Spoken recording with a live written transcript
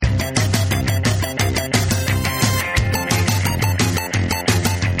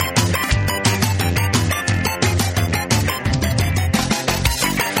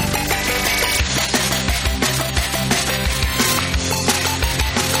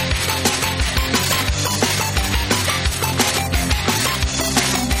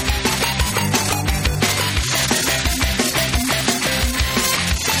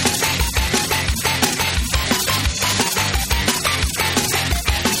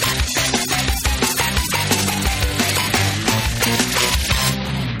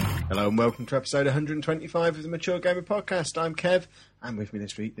and welcome to episode 125 of the Mature Gamer Podcast. I'm Kev, and with me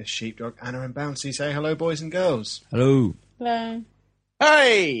this week is Sheepdog, Anna and Bouncy. Say hello, boys and girls. Hello. Hello.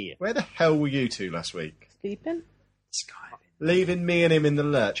 Hey! Where the hell were you two last week? Sleeping? Leaving me and him in the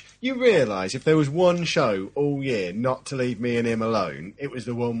lurch. You realise if there was one show all year not to leave me and him alone, it was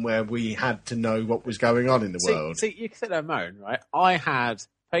the one where we had to know what was going on in the world. See, you can sit there and moan, right? I had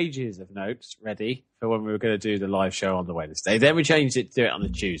pages of notes ready for when we were going to do the live show on the Wednesday. Then we changed it to do it on the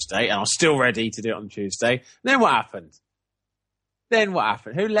Tuesday, and I was still ready to do it on the Tuesday. And then what happened?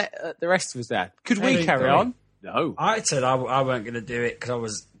 Who let the rest of us down? Could we carry on? No. I said I weren't going to do it because I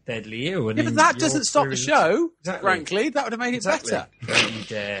was deadly ill. And Yeah, but that doesn't stop the show. Exactly. Frankly, that would have made it better. Don't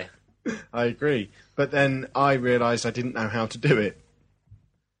dare. I agree. But then I realised I didn't know how to do it.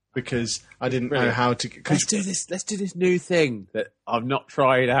 Because I didn't know how to... Let's do this new thing that I've not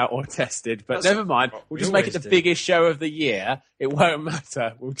tried out or tested, but never mind. We'll just make it the biggest show of the year. It won't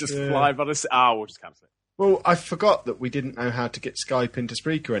matter. We'll just fly by the... we'll just cancel it. Well, I forgot that we didn't know how to get Skype into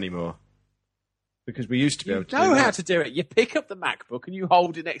Spreaker anymore. Because we used to be able to do know that. how to do it. You pick up the MacBook and you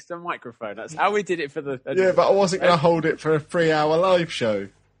hold it next to the microphone. That's how we did it for the... Yeah, but I wasn't going to hold it for a 3-hour live show.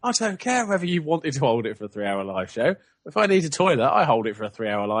 I don't care whether you wanted to hold it for a 3-hour live show. If I need a toilet, I hold it for a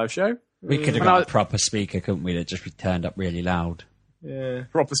 3-hour live show. We could have got a proper speaker, couldn't we, that just turned up really loud. Yeah.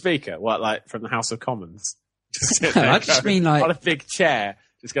 Proper speaker. What, like from the House of Commons? Just sit there I just mean like... on a big chair,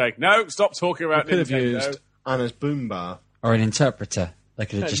 just going, no, stop talking about We could have Nintendo. used Anna's boom bar. Or an interpreter. They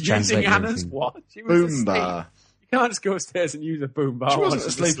could have just Using translated Anna's everything. what? She was Boom asleep. bar. You can't just go upstairs and use a boom bar. She while wasn't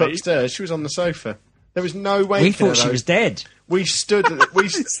she's asleep upstairs. She was on the sofa. There was no way. We thought she was dead. We stood.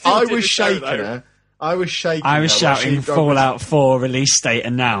 I was shaking her. I was shaking. I was her while shouting Sheepdog Fallout 4 release date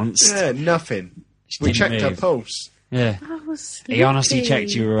announced. Yeah, nothing. We didn't checked her move. pulse. Yeah. I was He honestly sleepy.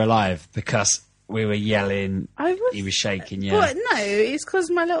 checked you were alive because we were yelling. I was... He was shaking, yeah. But no, it's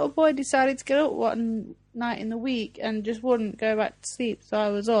because my little boy decided to get up one night in the week and just wouldn't go back to sleep, so I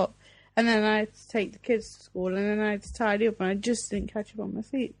was up. And then I had to take the kids to school, and then I had to tidy up, and I just didn't catch up on my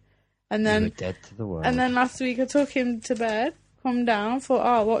sleep. And You were then, dead to the world. and then last week I took him to bed, calmed down, thought,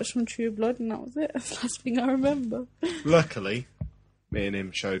 I'll watch some True Blood, and that was it. That's the last thing I remember. Luckily, me and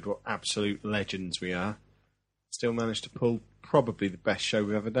him showed what absolute legends we are. Still managed to pull probably the best show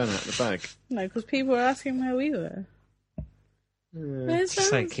we've ever done out of the bag. No, because people were asking where we were. Where's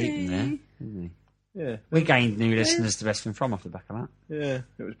Just like Bouncy? keep them there. Didn't we? Yeah, We gained new listeners to Best Thing From off the back of that. yeah.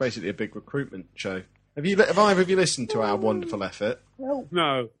 It was basically a big recruitment show. Have either of you listened to our wonderful effort? Well,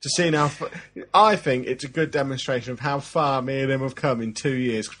 No. To see how I think it's a good demonstration of how far me and him have come in 2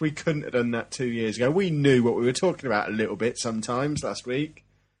 years, because we couldn't have done that 2 years ago. We knew what we were talking about a little bit sometimes last week.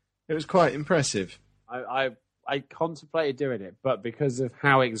 It was quite impressive. I contemplated doing it, but because of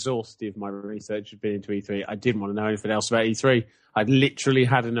how exhaustive my research had been into E3, I didn't want to know anything else about E3. I'd literally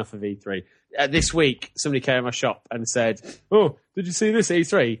had enough of E3. This week, somebody came to my shop and said, "Oh, did you see this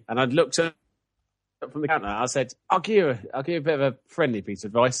E3?" And I'd looked up from the counter. I said, "I'll give you a bit of a friendly piece of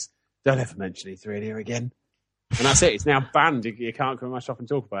advice. Don't ever mention E3 in here again." And that's it. It's now banned. You can't come to my shop and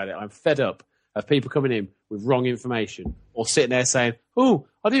talk about it. I'm fed up of people coming in with wrong information or sitting there saying, "Oh,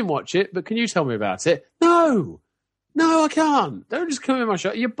 I didn't watch it, but can you tell me about it?" No, I can't. Don't just come in my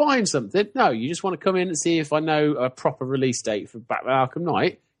shop. You're buying something. No, you just want to come in and see if I know a proper release date for Batman Arkham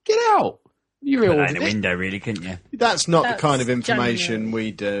Knight. Get out. You Put that reordered in the it. window, really, couldn't you? That's not That's the kind of information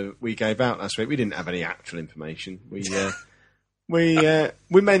January. we gave out last week. We didn't have any actual information.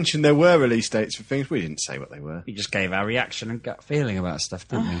 We mentioned there were release dates for things. We didn't say what they were. We just gave our reaction and gut feeling about stuff,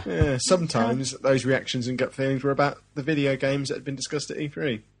 didn't we? Yeah, sometimes those reactions and gut feelings were about the video games that had been discussed at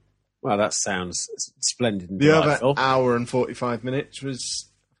E3. Well, that sounds splendid and The other delightful. hour and 45 minutes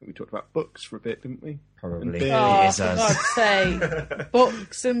was, I think we talked about books for a bit, didn't we? Probably. And beer. oh, It is for us. God's sake.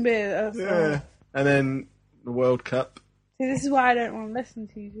 Books and beer. Yeah. And then the World Cup. See, this is why I don't want to listen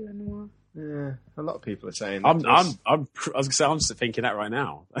to you anymore. Yeah, a lot of people are saying I'm that. I was going to say, I'm just thinking that right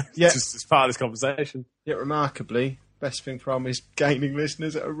now. Yeah. Just as part of this conversation. Yet remarkably, Best Thing From is gaining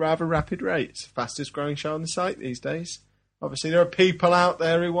listeners at a rather rapid rate. It's the fastest growing show on the site these days. Obviously, there are people out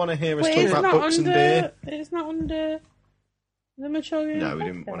there who want to hear us Wait, talk it's about not books and beer. It's not under the Mature Gamer No, we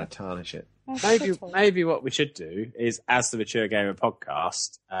didn't Podcast? want to tarnish it. Oh, Maybe what we should do is, as the Mature Gamer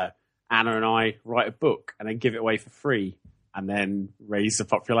podcast, Anna and I write a book and then give it away for free, and then raise the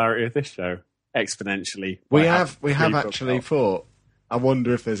popularity of this show exponentially. We by have having free book actually help. thought. I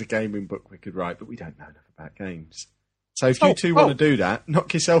wonder if there's a gaming book we could write, but we don't know enough about games. So if you two want to do that,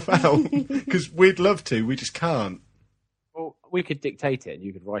 knock yourself out, because we'd love to. We just can't. Well, we could dictate it and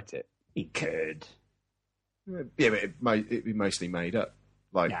you could write it. He could. Yeah, but it'd be mostly made up.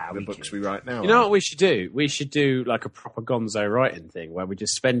 like Yeah, the we books could. we write now. You know what we should do? We should do like a proper gonzo writing thing where we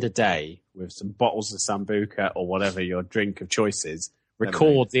just spend a day with some bottles of Sambuca or whatever your drink of choice is,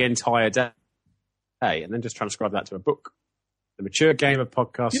 record the entire day, and then just transcribe that to a book. The Mature Gamer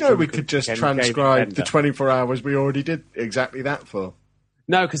podcast. You know, we could just transcribe the 24 hours we already did exactly that for.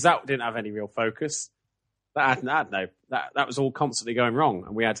 No, because that didn't have any real focus. That was all constantly going wrong,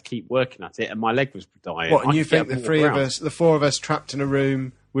 and we had to keep working at it. And my leg was dying. What? And you I could think get the walk three around. of us, the four of us, trapped in a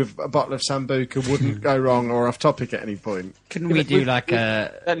room with a bottle of Sambuca wouldn't go wrong or off topic at any point? Couldn't we do like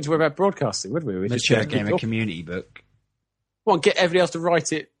a Don't need to worry about broadcasting, would we? We just Mature get Gamer people- community book? Well, get everybody else to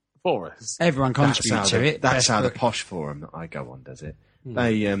write it for us. Everyone contribute to it. That's Best how the book. posh forum that I go on does it.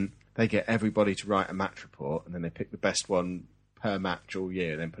 They get everybody to write a match report, and then they pick the best one per match all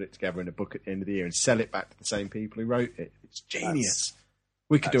year, and then put it together in a book at the end of the year and sell it back to the same people who wrote it. It's genius.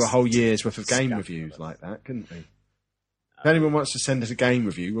 We could do a whole year's worth of game scandalous. reviews like that, couldn't we? If anyone wants to send us a game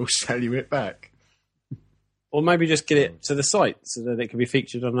review, we'll sell you it back. Or maybe just get it to the site so that it can be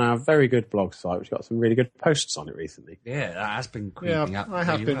featured on our very good blog site, which got some really good posts on it recently. Yeah, that has been Yeah, creeping up. I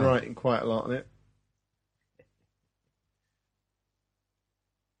have really been well. writing quite a lot on it.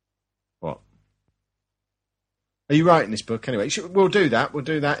 What? Are you writing this book anyway? We'll do that. We'll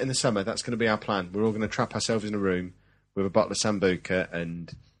do that in the summer. That's going to be our plan. We're all going to trap ourselves in a room with a bottle of Sambuca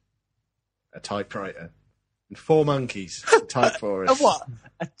and a typewriter and 4 monkeys to type for us. A what?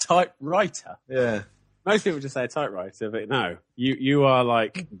 A typewriter? Yeah. Most people just say a typewriter, but no. You are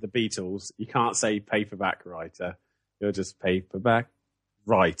like the Beatles. You can't say paperback writer. You're just paperback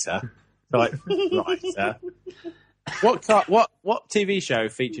writer. Typewriter. What TV show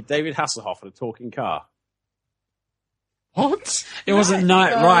featured David Hasselhoff in a talking car? What? It wasn't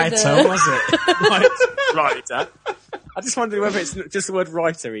Night Rider. Rider, was it? Writer. I just wondered whether it's just the word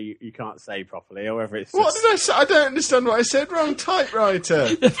writer you can't say properly, or whether it's What just... did I say? I don't understand what I said wrong.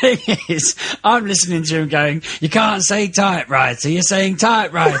 Typewriter. The thing is, I'm listening to him going, you can't say typewriter, you're saying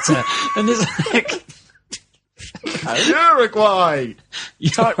typewriter. And it's like, Uruguay.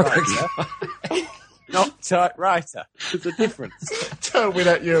 typewriter, not typewriter. There's a difference. Tell me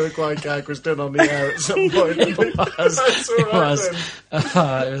that Uruguay gag was done on the air at some point. it was. That's all It right was.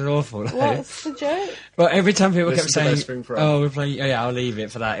 then. It was awful. What's the joke? But every time people This kept is the saying, best thing for us. "Oh, we're playing," oh, yeah, I'll leave it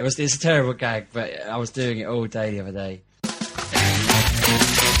for that. It's a terrible gag, but I was doing it all day the other day.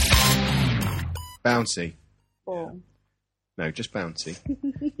 Bouncy. Oh. No, just bouncy.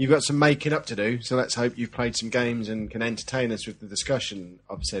 You've got some making up to do, so let's hope you've played some games and can entertain us with the discussion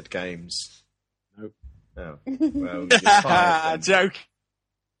of said games. Nope. Oh. Well, you're fired then.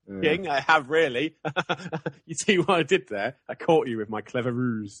 Joking, I have really. You see what I did there? I caught you with my clever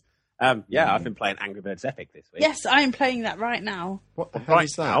ruse. Yeah, I've been playing Angry Birds Epic this week. Yes, I'm playing that right now. What the hell Right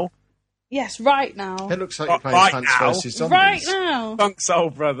is that? now, Yes, right now. It looks like you're playing Right Plants now? vs. Zombies. Right now. Funk Soul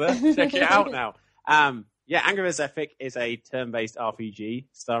Brother, check it out now. Yeah, Angry Birds Epic is a turn-based RPG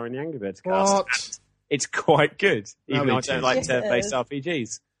starring the Angry Birds cast. What? And it's quite good, even No, though I it don't is. like Yes, it turn-based is.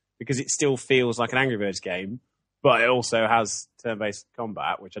 RPGs, because it still feels like an Angry Birds game, but it also has turn-based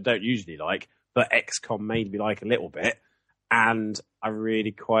combat, which I don't usually like, but XCOM made me like a little bit, and I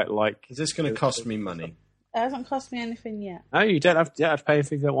really quite like... Is this going to cost me money? It hasn't cost me anything yet. No, you don't have to pay if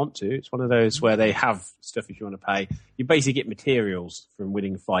you don't want to. It's one of those where they have stuff if you want to pay. You basically get materials from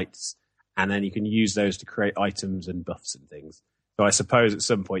winning fights, and then you can use those to create items and buffs and things. So I suppose at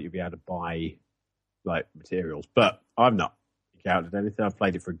some point you'll be able to buy like materials, but I've not encountered anything. I've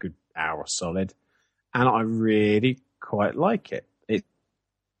played it for a good hour solid, and I really quite like it. It's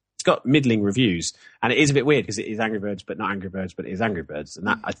got middling reviews, and it is a bit weird because it is Angry Birds, but not Angry Birds, but it is Angry Birds, and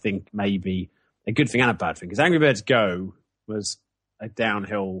that I think may be a good thing and a bad thing, because Angry Birds Go was a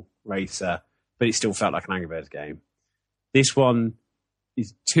downhill racer, but it still felt like an Angry Birds game. This one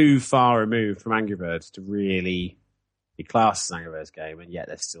is too far removed from Angry Birds to really be classed as an Angry Birds game, and yet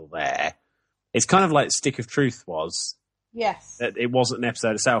they're still there. It's kind of like Stick of Truth was. Yes. It wasn't an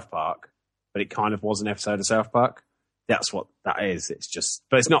episode of South Park, but it kind of was an episode of South Park. That's what that is. It's just,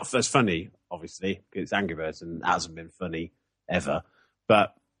 but it's not as funny, obviously, because it's Angry Birds and it hasn't been funny ever.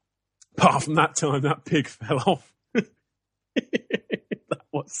 But apart from that time, that pig fell off. That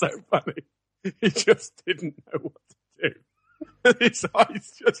was so funny. He just didn't know what to do. And his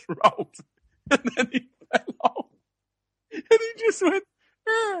eyes just rolled. And then he fell off. And he just went,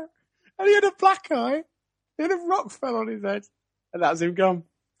 "Ah." And he had a black eye. He had a rock fell on his head. And that's him gone.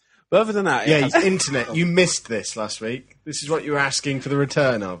 But other than that, Yeah, internet, you missed this last week. This is what you were asking for the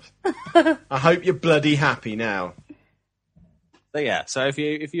return of. I hope you're bloody happy now. So yeah, so if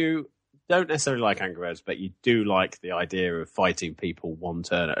you don't necessarily like Angry Birds, but you do like the idea of fighting people one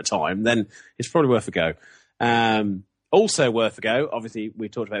turn at a time, then it's probably worth a go. Also worth a go, obviously we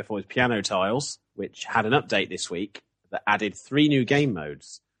talked about it before, is Piano Tiles, which had an update this week that added 3 new game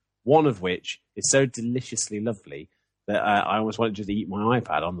modes, one of which is so deliciously lovely that I almost wanted to just eat my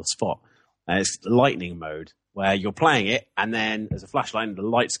iPad on the spot. It's the lightning mode, where you're playing it, and then there's a flashlight and the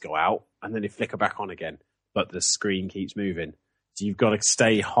lights go out, and then they flicker back on again, but the screen keeps moving. So you've got to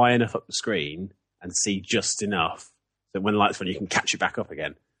stay high enough up the screen and see just enough that when the lights on, you can catch it back up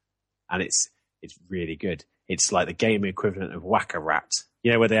again. And it's really good. It's like the game equivalent of Whack-A-Rat.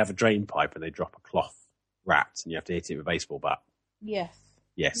 You know, where they have a drain pipe and they drop a cloth rat and you have to hit it with a baseball bat? Yes.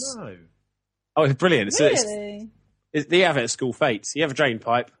 Yes. No. Oh, it's brilliant. Really? They have it at school fates. You have a drain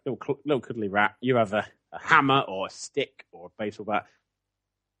pipe, little cuddly rat. You have a hammer or a stick or a baseball bat.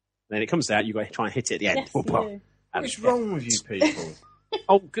 And then it comes out, you've got to try and hit it at the end. Yes, you do. What's wrong with you people?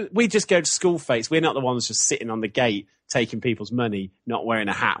 Oh, we just go to school fates. We're not the ones just sitting on the gate taking people's money, not wearing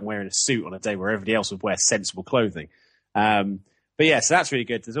a hat and wearing a suit on a day where everybody else would wear sensible clothing. But yeah, so that's really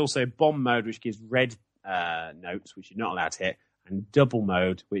good. There's also bomb mode, which gives red notes, which you're not allowed to hit, and double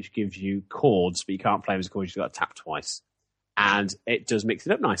mode, which gives you chords, but you can't play them as chords. You've got to tap twice. And it does mix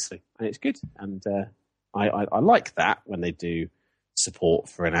it up nicely, and it's good. And I like that when they do support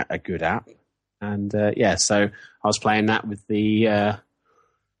for a good app. And yeah, so I was playing that with the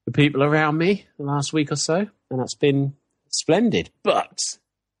people around me the last week or so, and that's been splendid. But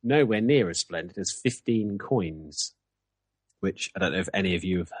nowhere near as splendid as 15 coins, which I don't know if any of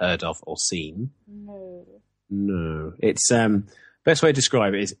you have heard of or seen. No. It's best way to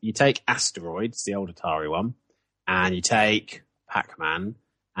describe it is you take Asteroids, the old Atari one, and you take Pac-Man,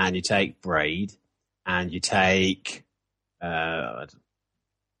 and you take Braid, and you take I don't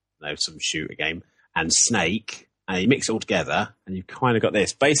know, some shooter game, and Snake, and you mix it all together, and you've kind of got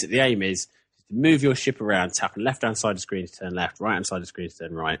this. Basically, the aim is to move your ship around, tapping left-hand side of the screen to turn left, right-hand side of the screen to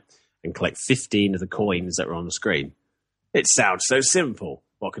turn right, and collect 15 of the coins that are on the screen. It sounds so simple.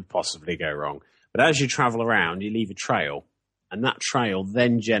 What could possibly go wrong? But as you travel around, you leave a trail, and that trail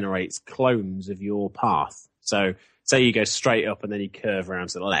then generates clones of your path. So say you go straight up and then you curve around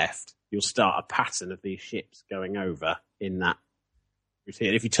to the left, you'll start a pattern of these ships going over in that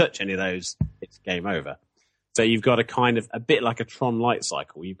routine. If you touch any of those, it's game over. So you've got to kind of, a bit like a Tron light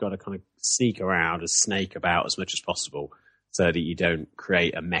cycle, you've got to kind of sneak around and snake about as much as possible so that you don't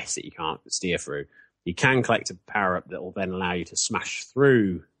create a mess that you can't steer through. You can collect a power-up that will then allow you to smash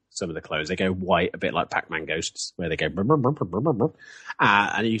through some of the clones. They go white, a bit like Pac-Man Ghosts, where they go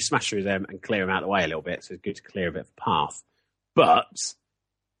and you smash through them and clear them out of the way a little bit, so it's good to clear a bit of a path. But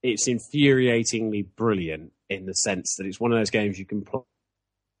it's infuriatingly brilliant in the sense that it's one of those games you can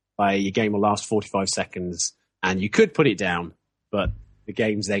play, your game will last 45 seconds, and you could put it down, but the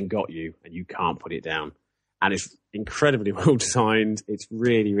game's then got you, and you can't put it down. And it's incredibly well designed. It's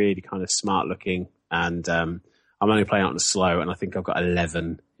really, really kind of smart looking, and I'm only playing it on slow, and I think I've got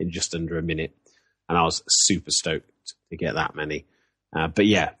 11 in just under a minute, and I was super stoked to get that many. But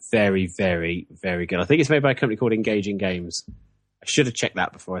yeah, very, very, very good. I think it's made by a company called Engaging Games. I should have checked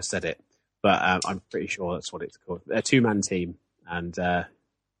that before I said it, but I'm pretty sure that's what it's called. They're a 2-man team, and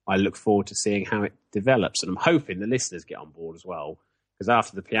I look forward to seeing how it develops, and I'm hoping the listeners get on board as well, because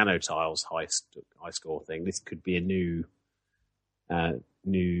after the Piano Tiles high score thing, this could be a new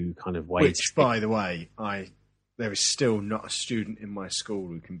kind of way. Which, by the way, there is still not a student in my school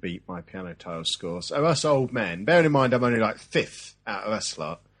who can beat my Piano Tiles score. So us old men, bearing in mind I'm only like 5th out of us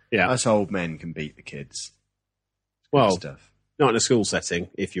lot, us old men can beat the kids. Well, stuff. Not in a school setting,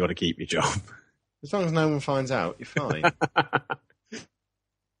 if you want to keep your job. As long as no one finds out, you're fine.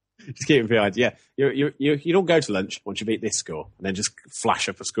 Just keep it behind. Yeah, you don't go to lunch once you beat this score, and then just flash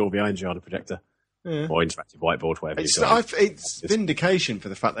up a score behind you on a projector or interactive whiteboard, whatever you've got. It's vindication for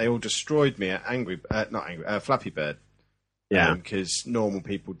the fact they all destroyed me at Flappy Bird. Yeah, because normal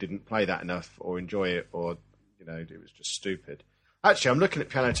people didn't play that enough or enjoy it, or it was just stupid. Actually, I'm looking at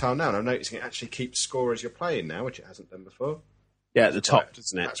Piano Tile now, and I'm noticing it actually keeps score as you're playing now, which it hasn't done before. Yeah, at the top,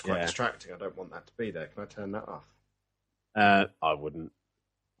 doesn't it? That's quite distracting. I don't want that to be there. Can I turn that off? I wouldn't.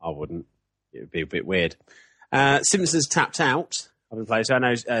 It would be a bit weird. Simpsons Tapped Out. I've been playing. So I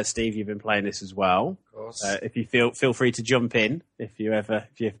know, Steve, you've been playing this as well. Of course. If you feel free to jump in if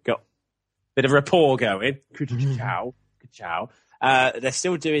you've got a bit of rapport going. Ciao. They're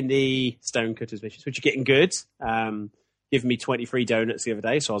still doing the Stonecutters missions, which are getting good. Giving me 20 free donuts the other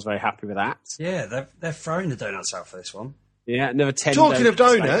day, so I was very happy with that. Yeah, they're throwing the donuts out for this one. Yeah, another 10. Talking of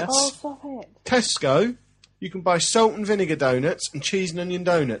donuts, later. Stop it. Tesco, you can buy salt and vinegar donuts and cheese and onion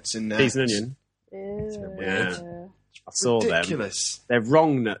donuts in there. Cheese and onion. Ew. Yeah. I saw Ridiculous. them. They're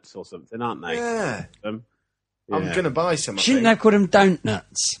wrong nuts or something, aren't they? Yeah. Yeah. I'm going to buy some. Shouldn't they call them don't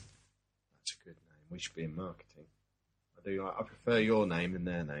nuts? That's a good name. We should be in marketing. I prefer your name and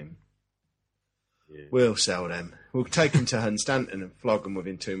their name. Yeah. We'll sell them. We'll take them to Hunstanton and flog them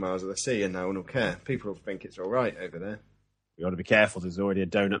within 2 miles of the sea, and no one will care. People will think it's all right over there. You got to be careful. There's already a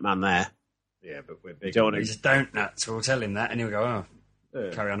donut man there. Yeah, but we're big. don't want He's just donuts. We'll tell him that, and he'll go, Yeah.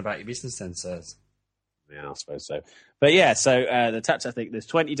 carry on about your business then, sirs. Yeah, I suppose so. But yeah, so the Tap Tap thing, there's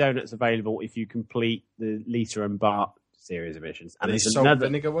 20 donuts available if you complete the Lisa and Bart series of missions. And And these there's salt another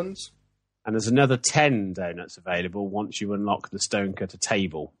vinegar ones? and there's another 10 donuts available once you unlock the Stonecutter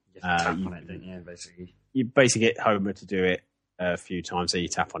table. You have to tap on it, don't you, basically? You basically get Homer to do it a few times, so you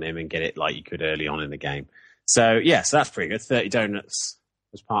tap on him and get it like you could early on in the game. So yeah, so that's pretty good. 30 donuts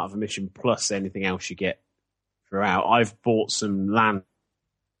as part of a mission, plus anything else you get throughout. I've bought some land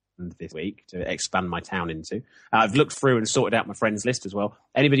this week to expand my town into. I've looked through and sorted out my friends list as well.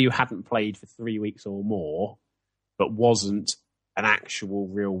 Anybody who hadn't played for 3 weeks or more, but wasn't an actual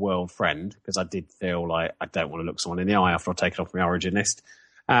real world friend, because I did feel like I don't want to look someone in the eye after I've taken off my origin list.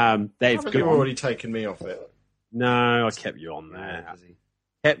 They've Haven't you already taken me off it? No, I kept you on there.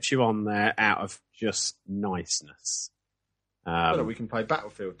 Kept you on there out of just niceness. Well, we can play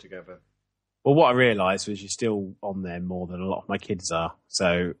Battlefield together. Well, what I realised was you're still on there more than a lot of my kids are.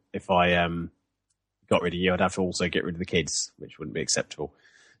 So if I got rid of you, I'd have to also get rid of the kids, which wouldn't be acceptable.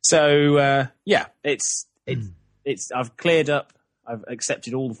 So yeah, it's I've cleared up. I've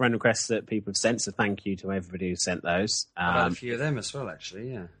accepted all the friend requests that people have sent. So thank you to everybody who sent those. I've had a few of them as well,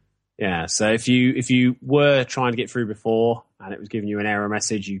 actually. Yeah. Yeah. So if you were trying to get through before and it was giving you an error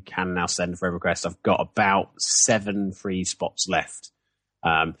message, you can now send a friend request. I've got about 7 free spots left.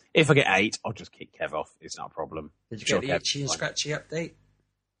 If I get 8, I'll just kick Kev off. It's not a problem. Did you get the Itchy and Scratchy update?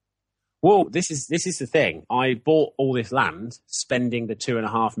 Well, this is the thing. I bought all this land, spending the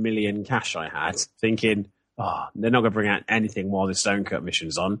 2.5 million cash I had, thinking, they're not going to bring out anything while the Stonecut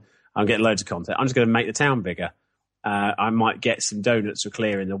mission's on. I'm getting loads of content. I'm just going to make the town bigger. I might get some donuts for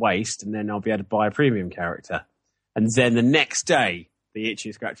clearing the waste, and then I'll be able to buy a premium character. And then the next day, the Itchy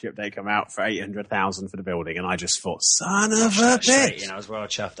and Scratchy update come out for 800,000 for the building, and I just thought, son of a bitch! I was well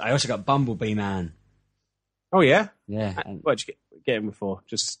chuffed. I also got Bumblebee Man. Oh yeah, Yeah, what did you get him for?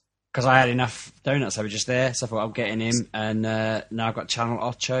 Just because I had enough donuts, they were just there, so I thought I'm getting him. And now I've got Channel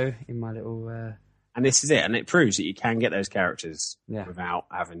Ocho in my little. And this is it, and it proves that you can get those characters Yeah. without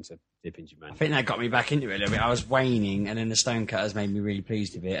having to dip into your money. I think that got me back into it a little bit. I was waning, and then the Stonecutters made me really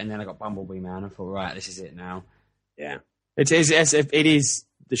pleased with it. And then I got Bumblebee Man. I thought, right, this is it now. Yeah, it is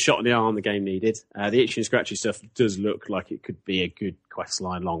the shot in the arm the game needed. The Itchy and Scratchy stuff does look like it could be a good quest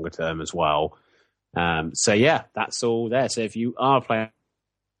line longer term as well. So yeah, that's all there. So if you are playing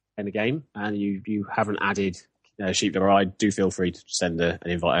the game and you haven't added Sheepdog Ride, do feel free to send an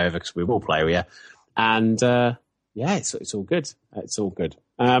invite over because we will play with you. And yeah, it's all good. It's all good.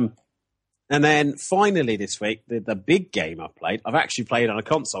 And then finally this week, the big game I've actually played on a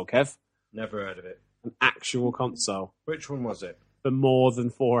console, Kev. Never heard of it. An actual console. Which one was it? For more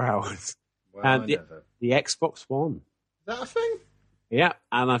than 4 hours. Well, And I the never. Xbox One. Is that a thing? Yeah,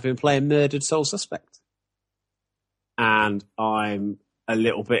 and I've been playing Murdered Soul Suspect. And I'm a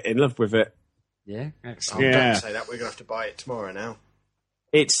little bit in love with it. Yeah, Oh, excellent. Yeah. Don't say that. We're going to have to buy it tomorrow now.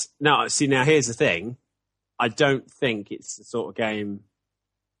 Now here's the thing. I don't think it's the sort of game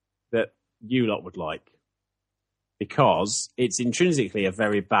that you lot would like. Because it's intrinsically a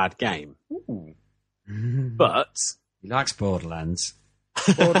very bad game. But He likes Borderlands.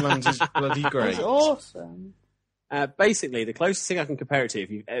 Borderlands is bloody great. It's awesome. basically, the closest thing I can compare it to,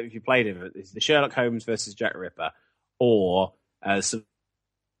 if you played it, is the Sherlock Holmes versus Jack Ripper, or some of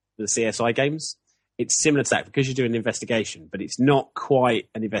the CSI games. It's similar to that because you're doing an investigation, but it's not quite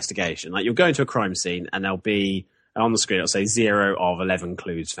an investigation. Like, you'll go into a crime scene and there'll be on the screen, it'll say 0 of 11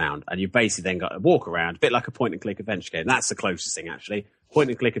 clues found, and you've basically then got to walk around, a bit like a point-and-click adventure game. That's the closest thing, actually.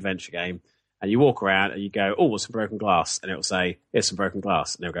 Point-and-click adventure game. And you walk around and you go, oh, what's some broken glass? And it'll say, here's some broken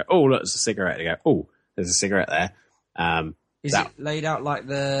glass. And they'll go, oh, look, there's a cigarette. And they go, oh, there's a cigarette there. Is it laid out like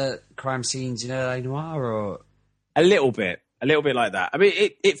the crime scenes in L.A. Noire, or...? A little bit like that. I mean,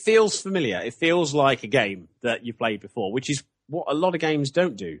 it feels familiar. It feels like a game that you played before, which is what a lot of games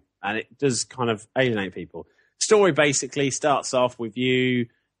don't do. And it does kind of alienate people. Story basically starts off with you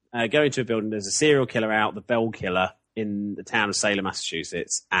going to a building. There's a serial killer out, the Bell Killer, in the town of Salem,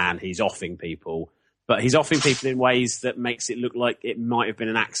 Massachusetts, and he's offing people. But he's offing people in ways that makes it look like it might have been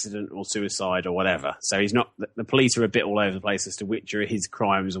an accident or suicide or whatever. So he's not. The police are a bit all over the place as to which are his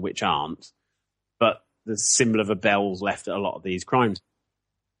crimes and which aren't. But the symbol of a bell's left at a lot of these crime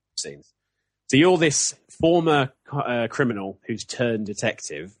scenes. So you're this former criminal who's turned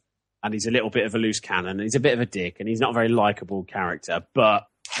detective, and he's a little bit of a loose cannon. He's a bit of a dick, and he's not a very likable character. But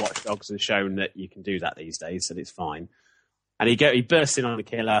Watch Dogs has shown that you can do that these days, so it's fine. And he bursts in on the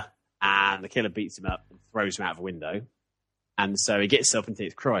killer, and the killer beats him up and throws him out of a window. And so he gets up and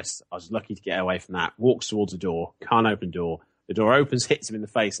thinks, Christ, I was lucky to get away from that. Walks towards the door, can't open the door. The door opens, hits him in the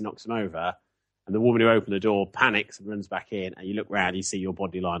face, and knocks him over. And the woman who opened the door panics and runs back in. And you look round, you see your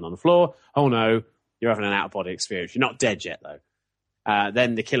body lying on the floor. Oh no, you're having an out-of-body experience. You're not dead yet, though.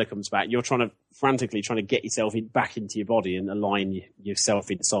 Then the killer comes back. You're frantically trying to get yourself back into your body and align yourself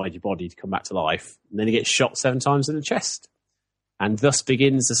inside your body to come back to life. And then he gets shot 7 times in the chest. And thus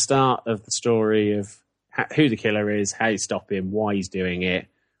begins the start of the story of who the killer is, how you stop him, why he's doing it,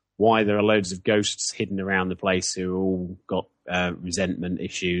 why there are loads of ghosts hidden around the place who all got resentment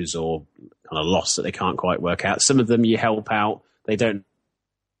issues or kind of lost that they can't quite work out. Some of them you help out. They don't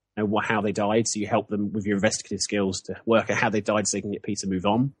know how they died, so you help them with your investigative skills to work out how they died so they can get Peter to move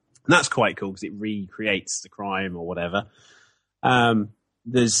on. And that's quite cool because it recreates the crime or whatever.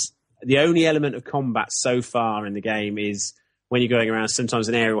 There's the only element of combat so far in the game is when you're going around, sometimes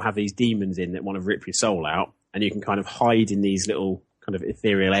an area will have these demons in that want to rip your soul out, and you can kind of hide in these little kind of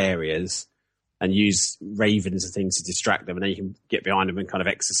ethereal areas and use ravens and things to distract them, and then you can get behind them and kind of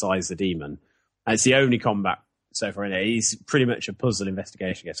exorcise the demon. And it's the only combat so far in there. It's pretty much a puzzle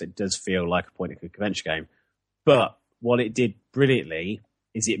investigation game, so it does feel like a point-and-click adventure game. But what it did brilliantly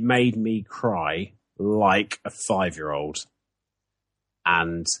is it made me cry like a 5-year-old.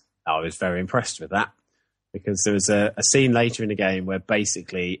 And I was very impressed with that. Because there was a scene later in the game where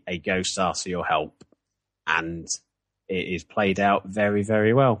basically a ghost asks for your help, and it is played out very,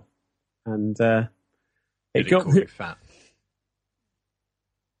 very well. And it got call you fat.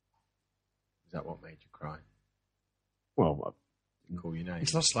 Is that what made you cry? Well, Call your name.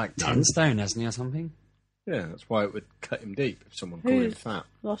 He's lost like 10 stone, hasn't he, or something? Yeah, that's why it would cut him deep if someone called him fat.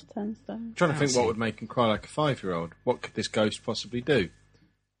 Lost 10 stone. I'm trying to think what would make him cry like a 5-year-old. What could this ghost possibly do?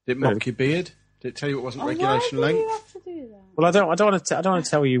 Did it mock your beard? Did it tell you it wasn't regulation why do length? you have to do that? well, I don't want to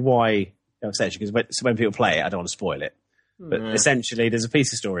tell you why it upsets you, because when people play it, I don't want to spoil it. But essentially, there's a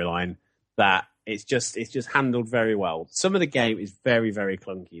piece of storyline that it's just handled very well. Some of the game is very, very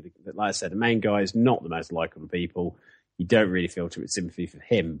clunky. Like I said, the main guy is not the most likable of people. You don't really feel too much sympathy for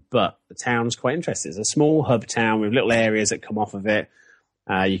him, but the town's quite interesting. It's a small hub town with little areas that come off of it.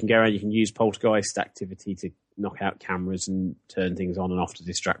 You can go around, you can use poltergeist activity to knock out cameras and turn things on and off to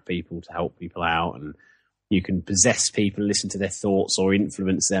distract people, to help people out. And you can possess people, listen to their thoughts or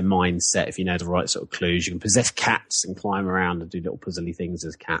influence their mindset if you know the right sort of clues. You can possess cats and climb around and do little puzzly things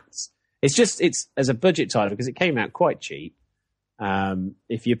as cats. It's as a budget title, because it came out quite cheap.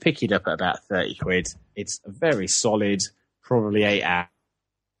 If you pick it up at about 30 quid, it's a very solid, probably 8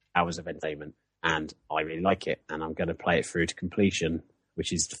 hours of entertainment. And I really like it. And I'm going to play it through to completion,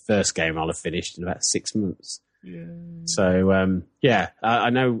 which is the first game I'll have finished in about 6 months. Yeah. So, I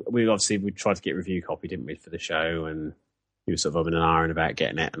know we tried to get a review copy, didn't we, for the show, and he was sort of umming and ahhing about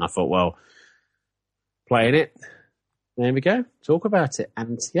getting it. And I thought, well, playing it, there we go, talk about it.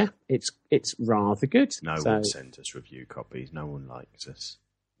 And yeah, it's rather good. No one sent us review copies. No one likes us.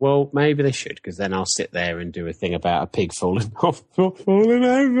 Well, maybe they should, because then I'll sit there and do a thing about a pig falling off, not falling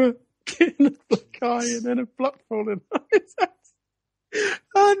over, getting a black eye and then a block falling off his head.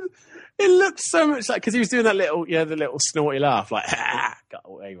 And it looked so much like, because he was doing that little, the little snorty laugh, like, got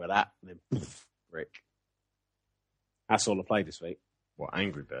away with that, and then poof, brick. That's all I played this week. What,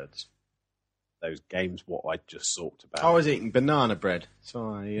 Angry Birds? Those games, what I just talked about. I was eating banana bread,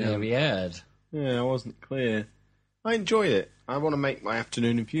 so Yeah, we heard. Yeah, I wasn't clear. I enjoyed it. I want to make my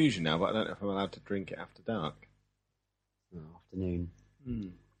afternoon infusion now, but I don't know if I'm allowed to drink it after dark. Afternoon.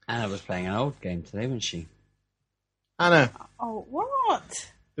 Anna was playing an old game today, wasn't she? Anna, Oh,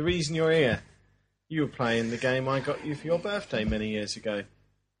 what? the reason you're here, you were playing the game I got you for your birthday many years ago.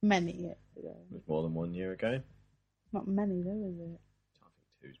 Many years ago. It was more than 1 year ago. Not many, though, is it? I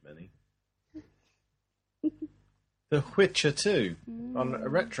think 2's many. The Witcher 2 on a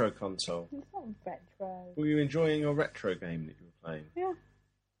retro console. It's not retro. Were you enjoying your retro game that you were playing? Yeah.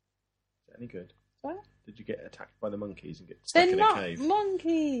 Is it any good? What? Did you get attacked by the monkeys and get stuck They're in not a cave?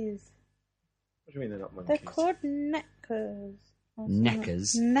 monkeys. What do you mean they're not monkeys? They're called neckers.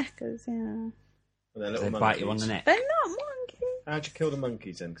 Neckers? Neckers, yeah. Well, they're They little bite monkeys. you on the neck. They're not monkeys. How'd you kill the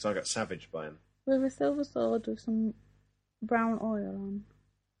monkeys then? Because I got savaged by them. With a silver sword with some brown oil on.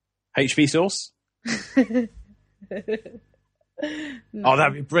 HP sauce? No. Oh,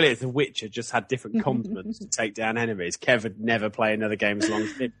 that'd be brilliant if The Witcher just had different condiments to take down enemies. Kev would never play another game as long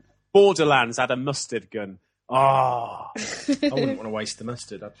as him. Borderlands had a mustard gun. Oh. I wouldn't want to waste the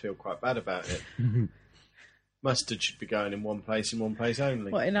mustard. I'd feel quite bad about it. Mustard should be going in one place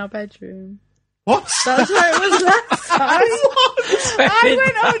only. What, in our bedroom? What? That's where it was last time. I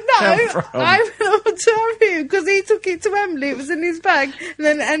went up to our room because he took it to Emily. It was in his bag, and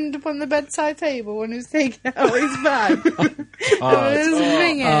then ended up on the bedside table when he was taking out his bag. It was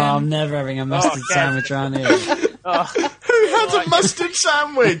ringing. I'm never having a mustard sandwich around here. Who has a mustard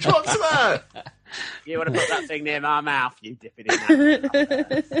sandwich? What's that? You want to put that thing near my mouth? You dip it in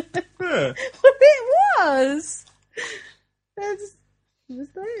that. Yeah. But it was. It was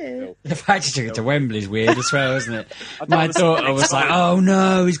there. The fact you took it to Wembley's weird as well, isn't it? don't My want to daughter spend was like, time. "Oh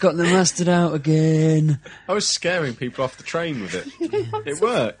no, he's got the mustard out again." I was scaring people off the train with it. It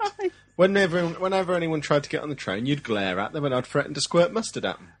worked. Whenever anyone tried to get on the train, you'd glare at them and I'd threaten to squirt mustard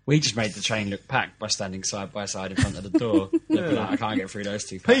at them. We just made the train look packed by standing side by side in front of the door. They'd be like, I can't get through those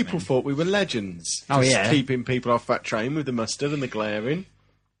two. fat People men. thought we were legends. Oh, just yeah. keeping people off that train with the mustard and the glaring.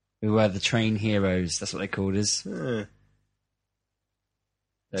 We were the train heroes. That's what they called us. Yeah.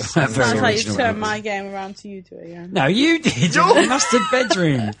 They weren't very Sounds like you original. turned my game around to you two again. No, you did. The mustard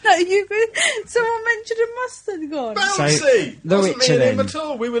bedroom. No, someone mentioned a mustard gun. Bouncy! The Wasn't Witcher, me and him then. at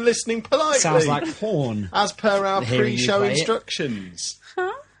all. We were listening politely. Sounds like porn. As per our Hearing you pre-show play it. instructions.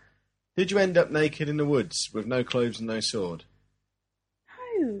 Huh? Did you end up naked in the woods with no clothes and no sword?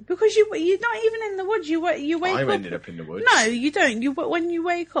 No, because you're not even in the woods. You wake I up. ended up in the woods. No, you don't. When you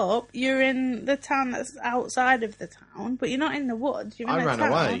wake up, you're in the town that's outside of the town, but you're not in the woods. You're in I a ran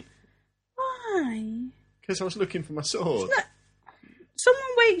town. away Why? because I was looking for my sword. Someone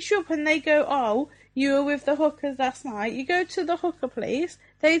wakes you up and they go, "Oh, you were with the hookers last night." You go to the hooker place.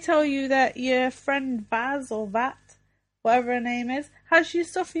 They tell you that your friend Vaz or Vat, whatever her name is, has your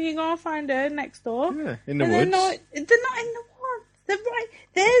stuff, and you go and find her next door. Yeah, in the And woods. they're not in the woods. They're right.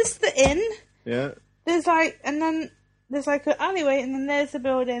 There's the inn. Yeah. There's and then there's an alleyway, and then there's the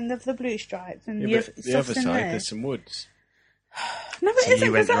building of the blue stripes, and Yeah, your but the stuff's other in side, there. there's some woods. No, but So it isn't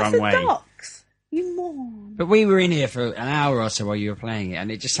you because went the that's wrong the way. docks. You moron. But we were in here for an hour or so while you were playing it,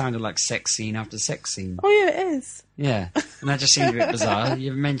 and it just sounded like sex scene after sex scene. Oh yeah, it is. Yeah, and that just seemed a bit bizarre.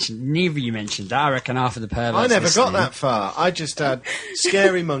 Neither of you mentioned that. I reckon half of the perverts. I never listening, got that far. I just had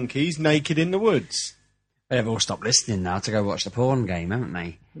scary monkeys naked in the woods. They've all stopped listening now to go watch the porn game, haven't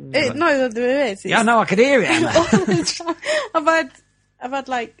they? No, there is. Yeah, no, I could hear it. Emma. I've had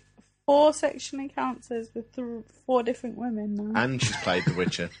like 4 sexual encounters with 4 different women now. And she's played The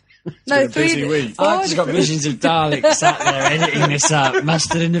Witcher. No, been a busy week. I've just got visions of Dalek sat there editing this up.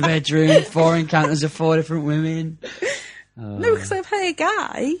 Mustard in the bedroom, 4 encounters of 4 different women. No, because I play a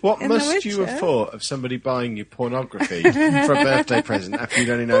guy. What in must The you Witcher. have thought of somebody buying you pornography for a birthday present after you'd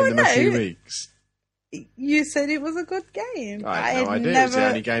only known them a few no. weeks? You said it was a good game. I had no idea. It was the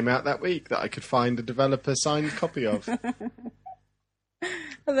only game out that week that I could find a developer signed copy of.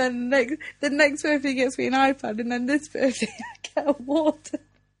 And then the next birthday gets me an iPad, and then this birthday I get a water.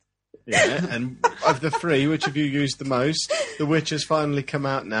 Yeah, and of the 3, which have you used the most? The Witcher's finally come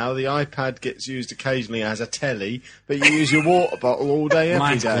out now. The iPad gets used occasionally as a telly, but you use your water bottle all day, every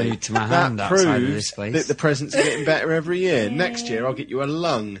Mine's day. glued to my That hand outside of proves this place. that the presents are getting better every year. Next year, I'll get you a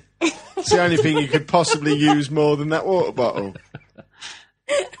lung. It's the only thing you could possibly use more than that water bottle.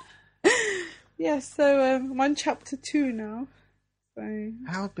 Yeah, so I'm on chapter 2 now. So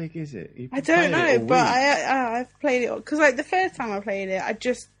How big is it? You've I been don't playing it know, all but week. I've played it because like the first time I played it, I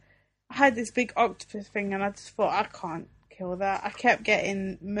had this big octopus thing, and I just thought I can't kill that. I kept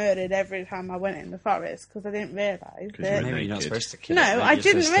getting murdered every time I went in the forest because I didn't realise 'Cause that. you're Maybe you're not naked. supposed to kill No, it. Maybe I you're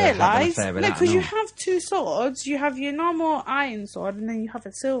didn't supposed to have an realise. affair No, with that because you and all. have 2 swords. You have your normal iron sword, and then you have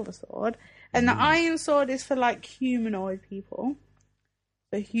a silver sword. And the iron sword is for like humanoid people,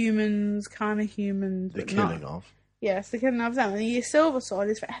 the humans, kind of humans, The but killing not. of. Yes, the killing of them. And your silver sword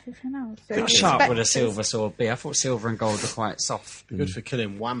is for everything else. So How your sharp would a spectres- silver sword be? I thought silver and gold were quite soft. Good for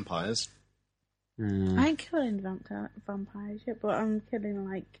killing vampires. I ain't killing vampires yet, but I'm killing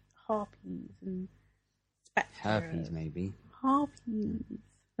like harpies and spectres. Herpes, maybe. Harpies.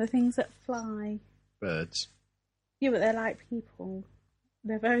 The things that fly. Birds. Yeah, but they're like people.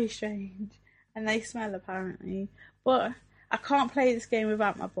 They're very strange. And they smell, apparently. But I can't play this game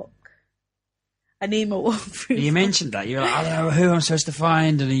without my book. I need my walkthrough. You mentioned that. You were like, I don't know who I'm supposed to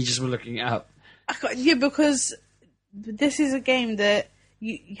find, and you just were looking it up. Yeah, because this is a game that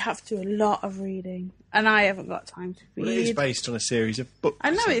you have to do a lot of reading. And I haven't got time to read. Well, it is based on a series of books, I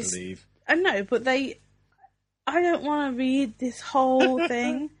know I believe. I know, but I don't want to read this whole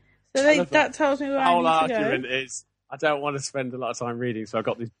thing. So that tells me where The whole I need to argument go. is, I don't want to spend a lot of time reading, so I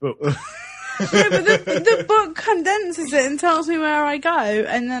got this book. Yeah, but the book condenses it and tells me where I go,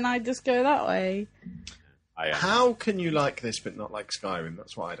 and then I just go that way. How can you like this but not like Skyrim?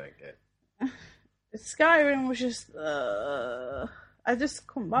 That's what I don't get. Skyrim was just... I just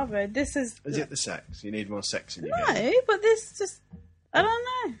couldn't bother. This is it the sex? You need more sex in your no, game. but this just I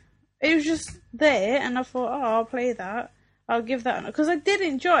don't know. It was just there, and I thought, oh, I'll play that. I'll give that because I did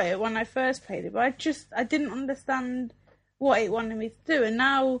enjoy it when I first played it, but I didn't understand what it wanted me to do, and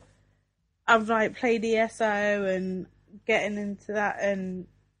now I've like played ESO and getting into that and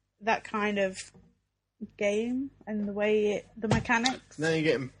that kind of game and the mechanics. Now you're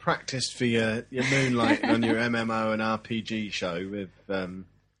getting practiced for your moonlighting on your MMO and RPG show with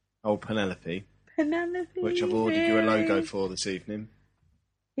old Penelope, which I've ordered you a logo for this evening.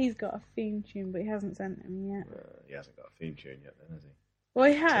 He's got a theme tune, but he hasn't sent it me yet. He hasn't got a theme tune yet, then, has he?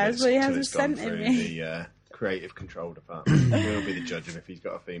 Well, he has, but he hasn't sent it me. The creative control department. We'll be the judge of if he's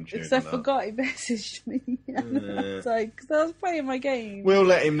got a theme tune. Because I forgot he messaged me. It's like, because I was playing my game. We'll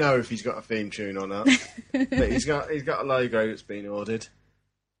let him know if he's got a theme tune or not. But he's got a logo that's been ordered.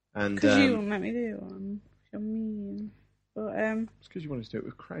 And because you won't let me do one. You're mean. But it's because you wanted to do it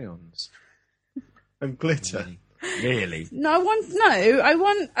with crayons and glitter. Really? No, I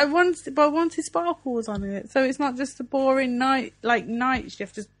wanted sparkles on it, so it's not just a boring night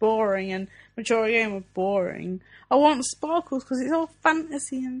shift, just boring, and majority game was boring. I want sparkles because it's all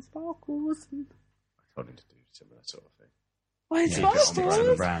fantasy and sparkles. And... I told him to do similar sort of thing. Why Yeah,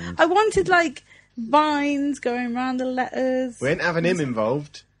 sparkles? brand. I wanted like vines going around the letters. We ain't having him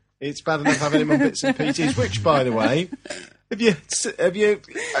involved. It's bad enough having him on bits and pieces. Which, by the way, have you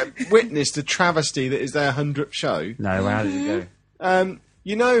witnessed the travesty that is their 100th show? No, how did it go?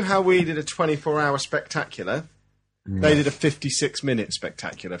 You know how we did a 24-hour spectacular? They did a 56-minute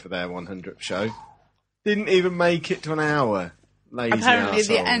spectacular for their 100th show. Didn't even make it to an hour. Lazy Apparently,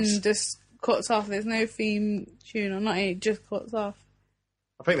 the arseholes. end just cuts off. There's no theme tune or nothing. It just cuts off.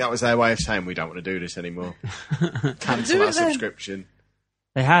 I think that was their way of saying we don't want to do this anymore. Cancel Do our it then. subscription.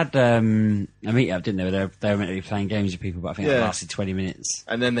 They had a meet-up, didn't they? They were meant to be playing games with people, but I think it Yeah. lasted 20 minutes.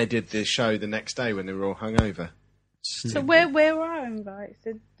 And then they did the show the next day when they were all hungover. So where were our invites?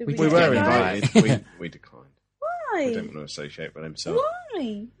 Did We We did were get invited. we declined. Why? We didn't want to associate with themselves. Why?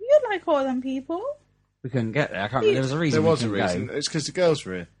 You like all them people. We couldn't get there. I can't remember. There was a reason. There was a we couldn't reason. Go. It's because the girls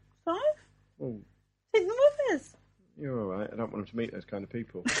were here. So Well, take them with us. you're all right. I don't want them to meet those kind of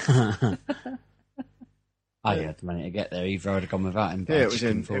people. I had the money to get there. Either I'd have gone without him. But Yeah, I it just was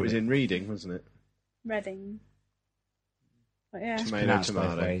couldn't afford in Reading, wasn't it? Reading. But yeah. Tomato, Pronounced both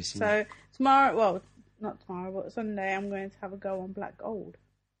tomato. ways, yeah. So tomorrow, well, not tomorrow, but Sunday, I'm going to have a go on Black Gold.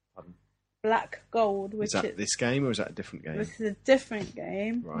 Pardon? Black Gold, which Is that this game or is that a different game? this is a different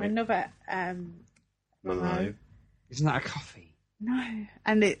game. Right. Another MMO. Isn't that a coffee? No,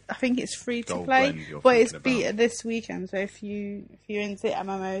 and I think it's free to Gold play, Blend you're but it's thinking beta about. this weekend. So if you're into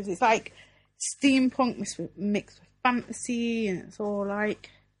MMOs, it's like steampunk mixed with fantasy, and it's all like,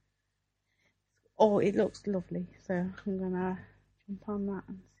 it looks lovely. So I'm gonna jump on that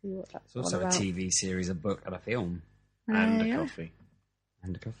and see what that's It's also all a about. TV series, a book, and a film, And a Yeah. coffee.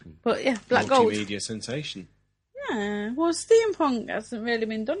 and a coffee. But yeah, Black Gold. Multimedia sensation. Yeah, well, steampunk hasn't really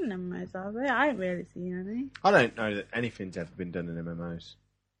been done in MMOs, have they? I ain't really seen any. I don't know that anything's ever been done in MMOs.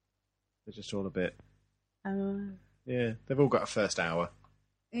 They're just all a bit... Yeah, they've all got a first hour.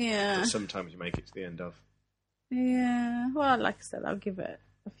 Yeah, That sometimes you make it to the end of. yeah. Well, like I said, I'll give it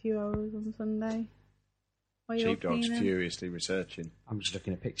a few hours on Sunday. While you're Sheepdog's cleaning. furiously researching. I'm just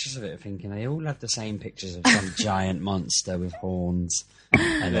looking at pictures of it, thinking they all have the same pictures of some giant monster with horns and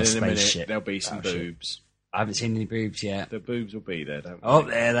And a in a minute, spaceship. there'll be some battleship. boobs. I haven't seen any boobs yet. The boobs will be there, don't Oh,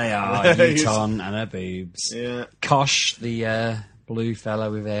 they? there they are, Nice. Newton and her boobs. Yeah. Kosh, the blue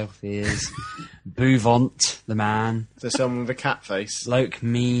fella with elf ears. Bouvant, the man. There's someone with a cat face. Loke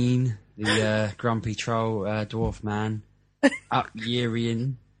Mean, the grumpy troll dwarf man.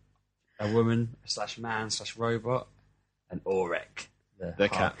 Upyerian, a woman / man / robot. And Orek, The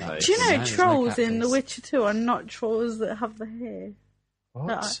cat half-elf. face. Do you know No, there's no trolls cat in The face. Witcher 2 are not trolls that have the hair?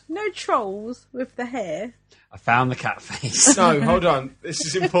 What? No trolls with the hair. I found the cat face. No, hold on. This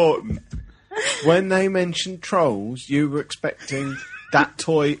is important. When they mentioned trolls, you were expecting that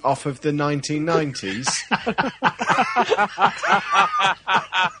toy off of the 1990s.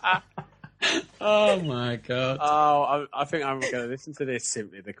 Oh my god. Oh, I think I'm going to listen to this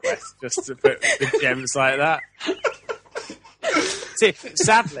Simply the Quest just to put the gems like that. See,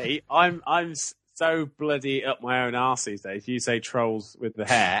 sadly, I'm so bloody up my own arse these days. You say trolls with the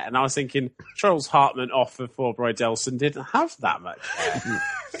hair, and I was thinking Trolls Hartman off of Forbright Delson didn't have that much hair.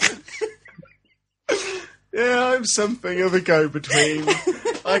 Yeah, I'm something of a go-between.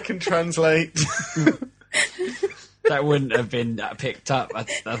 I can translate. That wouldn't have been picked up. I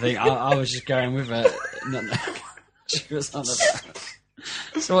think I was just going with her. No. She was on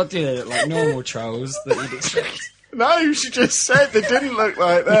about. So what do they look like? Normal trolls that you'd expect? No, she just said they didn't look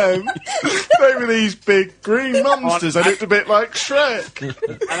like them. They were these big green monsters. They looked a bit like Shrek.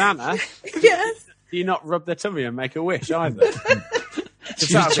 And Anna, Yes. do you not rub their tummy and make a wish either?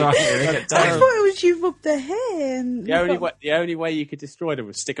 She was trying to get I down. thought it was you rubbed their hair. And The only way you could destroy them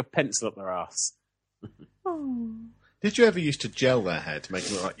was stick a pencil up their ass. Oh. Did you ever used to gel their hair to make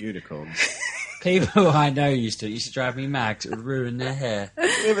them look like unicorns? People I know used to drive me mad 'cause it would ruin their hair.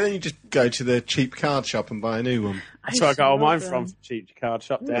 Yeah, but then you just go to the cheap card shop and buy a new one. That's where I got all mine from cheap card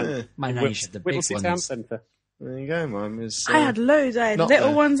shop down. Yeah. My name's the big Whittlesey Town ones. Centre. There you go, mine was... I had loads. I had not little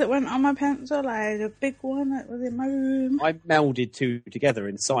there. ones that went on my pencil. I had a big one that was in my room. I melded two together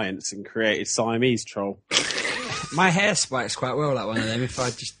in science and created Siamese troll. My hair spikes quite well like one of them if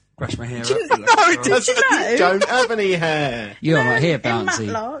I just brush my hair up. you- it looks No, wrong. it doesn't. Did you know? You don't have any hair. You're not here, In Bouncy.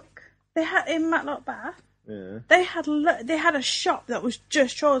 Matlock, they had in Matlock Bath. Yeah, They had a shop that was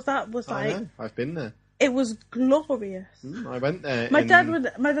just trolls. That was I like know. I've been there. it was glorious. I went there. My in- dad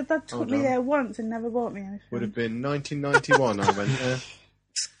took Hold me on. there once and never bought me anything. Would have been 1991. I went there.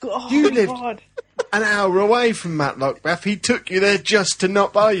 Oh, You lived- God. An hour away from Matlock Bath. He took you there just to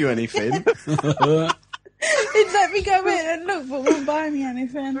not buy you anything. He'd let me go in and look, but wouldn't buy me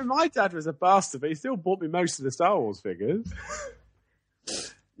anything. My dad was a bastard, but he still bought me most of the Star Wars figures.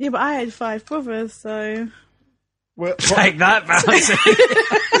 Yeah, but I had 5 brothers, so Well, Take that,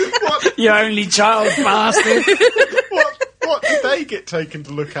 Bouncy. You only child bastard. what did they get taken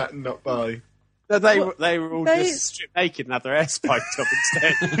to look at and not buy? No, they were all They- just stripped naked and had their hair spiked up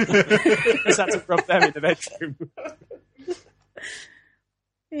instead. Just had to rub them in the bedroom.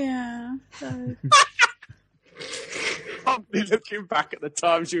 yeah. So. Probably looking back at the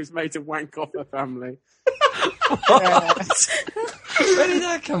time she was made to wank off her family. Where did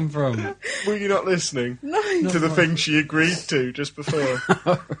that come from? Were you not listening No, to the thing she agreed to just before?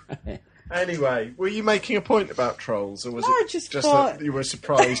 Anyway, were you making a point about trolls, or was I it just just thought- that you were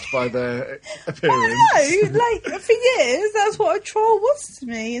surprised by their appearance? no, like for years that's what a troll was to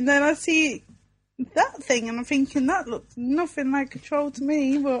me, and then I see that thing and I'm thinking that looks nothing like a troll to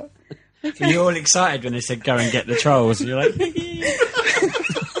me, but Were you all excited when they said go and get the trolls? And you're like,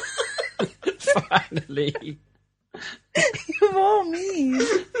 finally. you're more mean.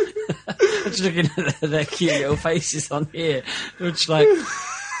 I'm just looking at their cute little faces on here. Which like,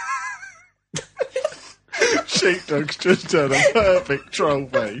 Sheepdog's just done a perfect troll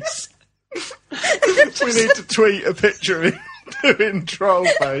face. We need to tweet a picture of him doing troll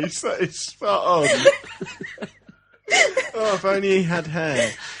face. That is spot on. Oh, if only he had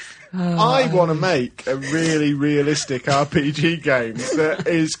hair. I want to make a really realistic RPG game that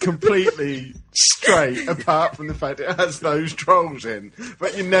is completely straight, apart from the fact it has those trolls in.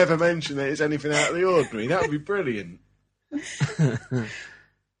 But you never mention that it's anything out of the ordinary. That would be brilliant.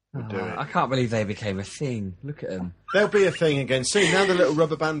 We'll do it. I can't believe they became a thing. Look at them. There'll be a thing again soon. Now the little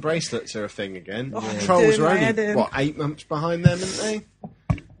rubber band bracelets are a thing again. Oh, Trolls doing are my head only, in. what, 8 months behind them, aren't they?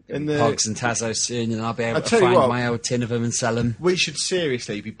 In the, Pogs and Tazos soon, and I'll be able I'll to tell you find what. my old tin of them and sell them. we should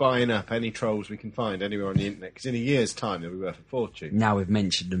seriously be buying up any trolls we can find anywhere on the internet, because in a year's time they'll be worth a fortune. Now we've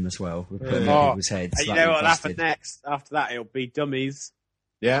mentioned them as well. We've put them Yeah. in people's heads. And you like know we what'll happen busted. next? After that, it'll be dummies.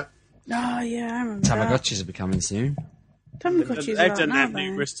 Yeah. Oh yeah, I remember that. Tamagotchis are becoming soon. Tamagotchis They've are done out that now,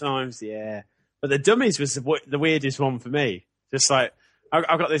 numerous times, yeah. But the dummies was the weirdest one for me. Just like, I've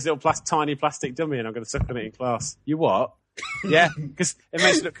got this little tiny plastic dummy and I'm going to suck on it in class. You what? Yeah, because it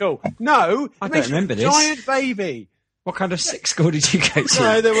makes it look cool. No, I it makes don't remember you a this. giant baby. What kind of sick school did you go to?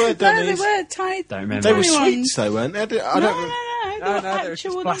 No, there were No, they dummies. were tiny. Don't remember. They were Tiny sweets, though, weren't they? I No, don't. they No, were no, there was just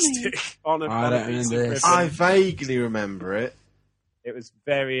actual plastic dummies. on a I don't piece of remember this. ribbon. I vaguely remember it. It was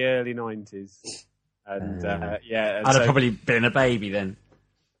very early 90s. And, yeah. and I'd have so- probably been a baby then.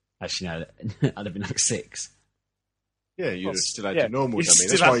 Actually, no, I'd have been like 6. Yeah, you'd Well, have still had yeah, your normal you dummy. still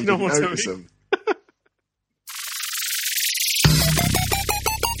That's had why you didn't normal notice dummy. them.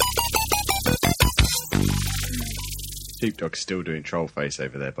 Sheepdog's still doing troll face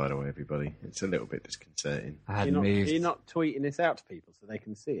over there, by the way, everybody. It's a little bit disconcerting. I hadn't moved. You're not tweeting this out to people so they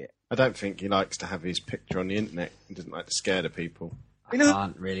can see it. I don't think he likes to have his picture on the internet. He doesn't like to scare the people. I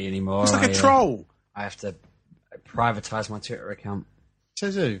can't really anymore. It's like a I, troll. I have to privatise my Twitter account.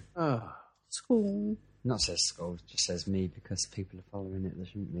 Says who? Oh. School. Not says school, it just says me because people are following it. They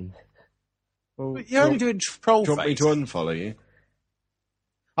shouldn't be. Well, But you're only doing troll do you want me face. to unfollow you?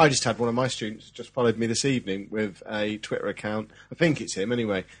 I just had one of my students just followed me this evening with a Twitter account. I think it's him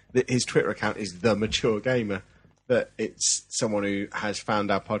anyway. His Twitter account is The Mature Gamer. But it's someone who has found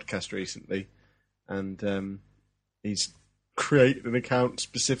our podcast recently. And he's created an account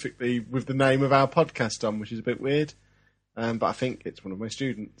specifically with the name of our podcast on, which is a bit weird. But I think it's one of my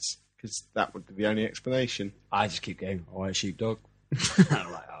students. because that would be the only explanation. I just keep going, all right, sheepdog.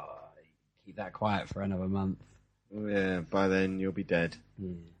 I'm like, oh, keep that quiet for another month. Oh, yeah, by then you'll be dead. Yeah.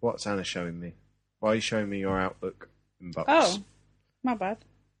 What's Anna showing me? Why are you showing me your Outlook inbox? Oh, my bad.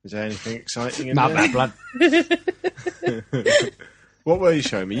 Is there anything exciting in My there? bad blood. What were you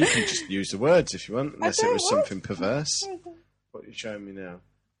showing me? You can just use the words if you want, unless it don't was want something perverse. What are you showing me now?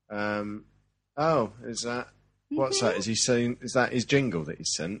 Is that... What's that? Is he saying? Is that his jingle that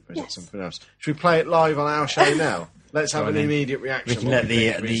he's sent, or is it Yes. something else? Should we play it live on our show now? Let's have Go on an then. immediate reaction. We can what let we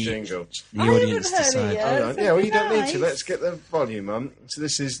think of his the jingle. The I haven't audience heard it decide. yet. Hold on. so Yeah, well, you don't need nice. to. Let's get the volume on. So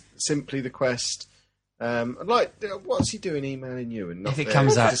this is Simply the Quest. What's he doing emailing you? And not If it there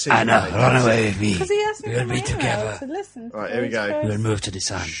comes to out, see Anna, you? run away with me. Because he asked me We'll for my be email together. to listen to. Right, here we his go. first- We'll move to the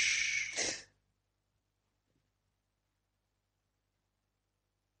sun.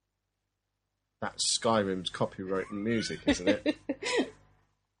 That's Skyrim's copyright and music, isn't it?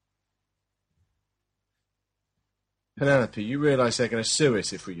 Penelope, you realise they're going to sue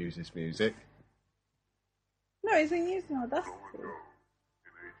us if we use this music? No, he's been using Audacity. In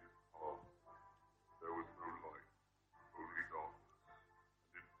ages past, there was no light, only darkness, and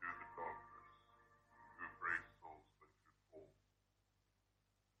into the darkness, two brave souls ventured forth.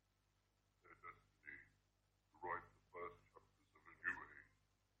 Their destiny, to write the first chapters of a new age.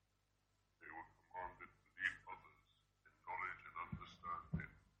 They were commanded to lead others in knowledge and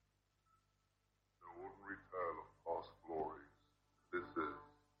understanding. No ordinary tale of past glories. This is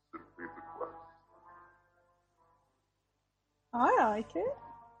simply the quest. I like it.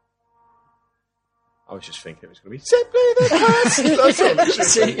 I was just thinking it was going to be Simply the Quest. That's all it should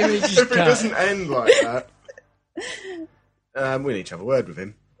See, be. it was just If it cut. doesn't end like that, we need to have a word with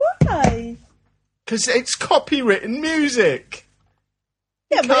him. Why? Because it's copywritten music.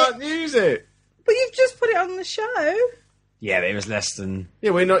 Yeah, Can't use it. but you've just put it on the show. Yeah, but it was less than.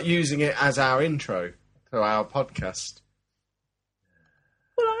 Yeah, we're not using it as our intro to our podcast.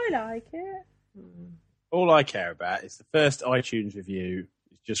 Well, I like it. All I care about is the first iTunes review.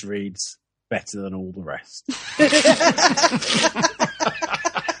 It just reads better than all the rest.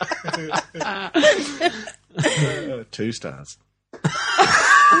 2 stars.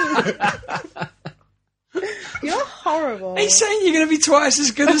 You're horrible. He's saying you're going to be twice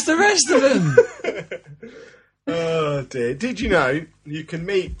as good as the rest of them. Oh dear. Did you know you can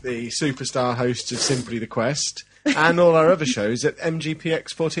meet the superstar hosts of Simply the Quest and all our other shows at MGP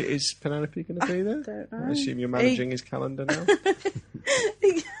Export? Is Penelope going to be there? don't know. I assume you're managing his calendar now.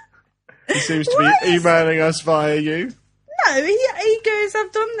 He- He seems to Why be is- emailing us via you. No, he goes,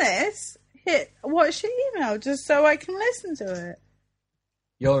 I've done this. Hit watch your email just so I can listen to it.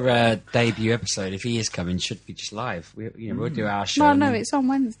 Your debut episode, if he is coming, should be just live. We'll do our show. Well, and no, then- it's on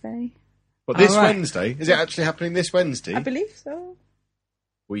Wednesday. But this Oh, right. Wednesday, is it actually happening this Wednesday? I believe so.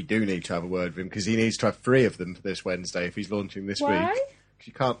 We do need to have a word with him because he needs to have 3 of them for this Wednesday if he's launching this Why? week. 'Cause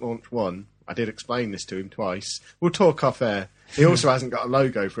you can't launch one. I did explain this to him twice. We'll talk off air. He also hasn't got a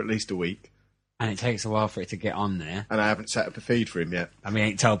logo for at least a week, and it takes a while for it to get on there. and I haven't set up a feed for him yet. And we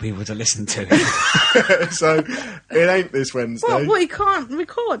ain't told people to listen to it. So it ain't this Wednesday. What, you can't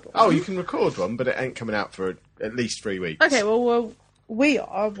record one? Oh, you can record one, but it ain't coming out for at least 3 weeks. Okay, well, we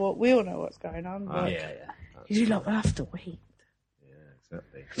are, but we all know what's going on. Oh, But yeah. you lot will have to wait.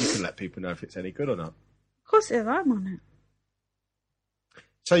 Exactly. You can let people know if it's any good or not. Of course it is, I'm on it.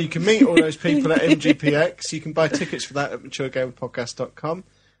 So you can meet all those people at MGPX. You can buy tickets for that at maturegamerpodcast.com.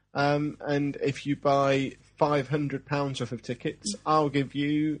 And if you buy £500 worth of tickets, I'll give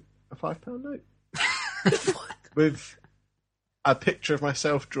you a £5 note. With a picture of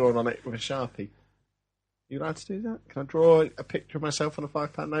myself drawn on it with a Sharpie. You allowed to do that? Can I draw a picture of myself on a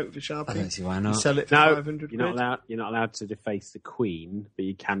 £5 note with a Sharpie? I don't see why And not. sell it for No, 500 you're not quid? allowed. You're not allowed to deface the Queen, but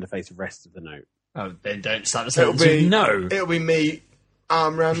you can deface the rest of the note. Oh, then don't start the It'll sentence with be, no. It'll be me,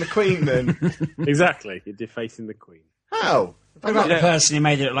 arm round the Queen then. Exactly, you're defacing the Queen. How? What about the person who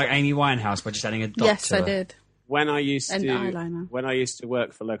made it look like Amy Winehouse by just adding a dot Yes, to I her? did. When I used And to eyeliner. when I used to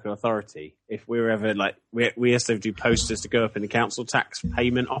work for local authority, if we were ever like we used to do posters to go up in the council tax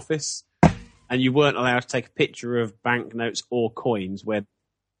payment office, and you weren't allowed to take a picture of banknotes or coins where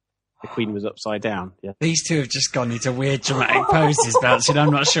the Queen was upside down. Yeah. These two have just gone into weird dramatic poses, bouncing.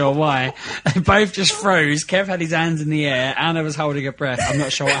 I'm not sure why. They both just froze. Kev had his hands in the air. Anna was holding her breath. I'm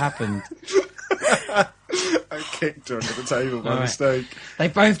not sure what happened. I kicked her under the table by All right. mistake. They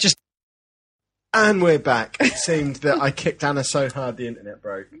both just. And we're back. It seemed that I kicked Anna so hard the internet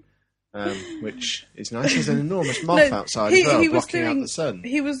broke. Which is nice. There's an enormous moth No, outside as well, he was blocking out doing- the sun.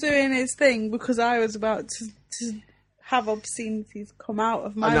 He was doing his thing because I was about to have obscenities come out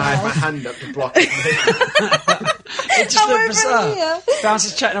of my And I had my mouth. hand up to block it. It just looked bizarre. Bounce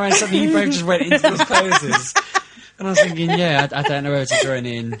was chatting around, suddenly you both just went into those poses. And I was thinking, yeah, I don't know whether to join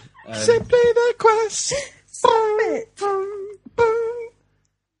in. Simply the quest.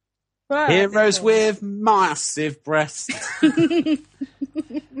 Right, Heroes with massive breasts.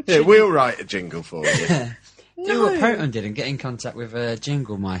 Yeah, we'll write a jingle for you. Do what Proton did and get in contact with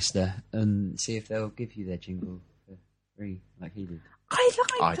Jingle Meister and see if they'll give you their jingle for free, like he did.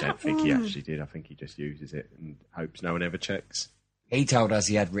 I don't think he actually did. I think he just uses it and hopes no one ever checks. He told us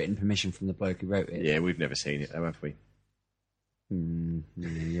he had written permission from the bloke who wrote it. Yeah, we've never seen it though, have we? Yeah,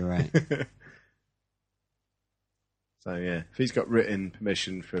 you're right. So yeah, if he's got written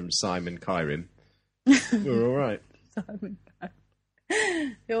permission from Simon Kyrim, we're all right. Simon,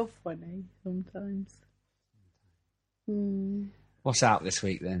 you're funny sometimes. What's out this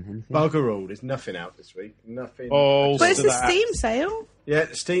week then? Anything? Bugger all. There's nothing out this week. Nothing. Oh, But it's so the that- Steam sale. Yeah,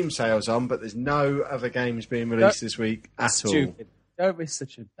 the Steam sale's on, but there's no other games being released this week at all. Stupid. Don't be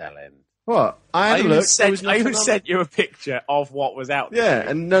such a bellend. What? I had a look. There was I nothing even on. sent you a picture of what was out there. Yeah,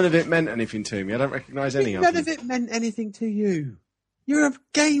 and none of it meant anything to me. I don't recognise any of None them. of it meant anything to you. You're a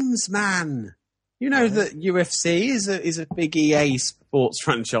games man. You know that UFC is a big EA sports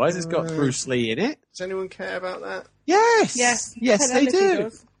franchise. It's got Bruce Lee in it. Does anyone care about that? Yes. Yes. Yes, they Penelope do.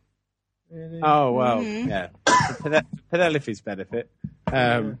 does. Really? Oh, well, yeah. For Penelope's benefit,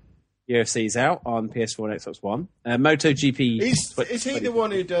 UFC's out on PS4 and Xbox One. MotoGP... Is he the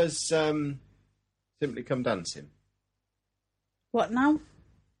one who does Simply Come Dancing What now?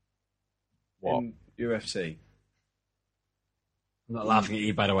 What? in UFC? I'm not laughing at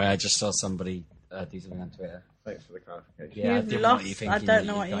you, by the way. I just saw somebody do something on Twitter. Thanks for the clarification. Yeah, I You've didn't lost. want you thinking I don't that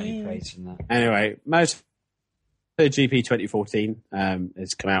know you what got you any mean. praise from that. Anyway, MotoGP 2014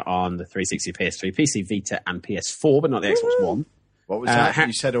 has come out on the 360, PS3, PC Vita, and PS4, but not the Xbox One. What was that? ha-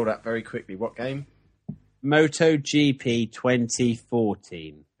 You said all that very quickly. What game? MotoGP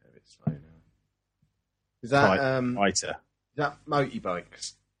 2014. A bit slow now. Is that Fighter. is that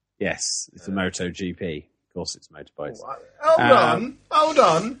motorbikes? Yes, it's a MotoGP. Of course, it's motorbikes. Hold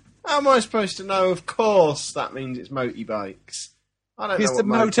on. How am I supposed to know? Of course, that means it's motorbikes. I don't It's know the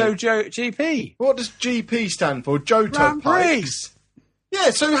what MotoGP. What does GP stand for? Joto Grand Prix. Pikes.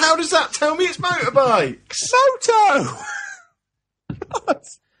 Yeah. So how does that tell me it's motorbikes? Moto!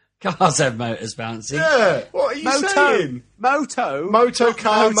 Cars have motors, Bouncy. Yeah. What are you saying? Moto. Moto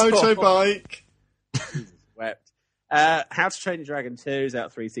car, Motor. motorbike. Wept. How to Train Your Dragon 2 is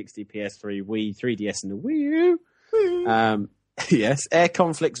out 360, PS3, Wii, 3DS, and the Wii U. Yes. Air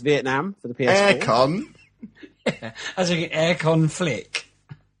Conflicts Vietnam for the PS4. Aircon. As an aircon flick.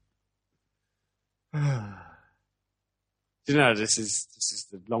 Do you know this is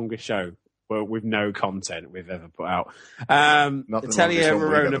the longest show with no content we've ever put out. Not the Atelier longest one we've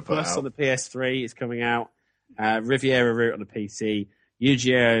Verona ever put Plus out. on the PS3 is coming out. Riviera Route on the PC.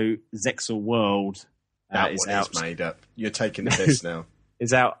 Yu-Gi-Oh! Zexal World That is one out. is made up. You're taking the piss now.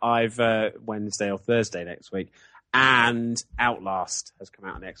 Is out either Wednesday or Thursday next week. And Outlast has come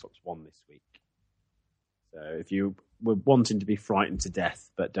out on Xbox One this week. So if you were wanting to be frightened to death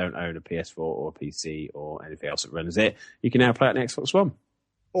but don't own a PS4 or a PC or anything else that runs it, you can now play it on Xbox One.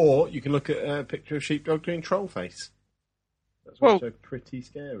 Or you can look at a picture of Sheepdog doing troll face. That's Well- also pretty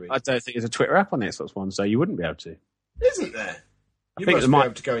scary. I don't think there's a Twitter app on Xbox One, so you wouldn't be able to. Isn't there? You think must there be might-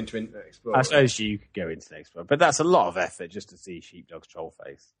 able to go into Internet Explorer. I suppose you could go into Next One, but that's a lot of effort just to see Sheepdog's troll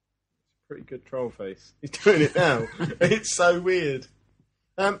face. Pretty good troll face. He's doing it now. It's so weird.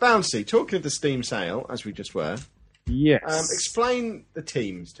 Bouncy, talking of the Steam sale, as we just were, Yes. explain the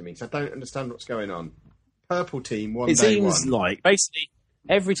teams to me, because I don't understand what's going on. Purple team, one It day seems one. like basically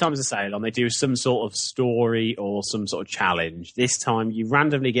every time there's a sale on, they do some sort of story or some sort of challenge. This time, you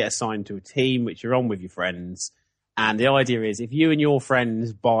randomly get assigned to a team which you're on with your friends, and the idea is if you and your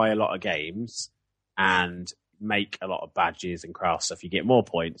friends buy a lot of games and make a lot of badges and craft stuff, you get more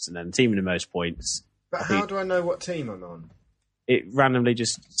points, and then the team with the most points, But how do I know what team I'm on? it randomly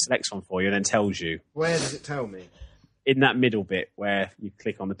just selects one for you and then tells you. Where does it tell me? In that middle bit where you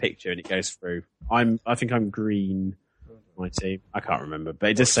click on the picture and it goes through. I think I'm green. My team. I can't remember, but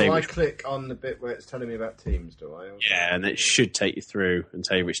it does say. So I Which, click on the bit where it's telling me about teams, do I? yeah, and it should take you through and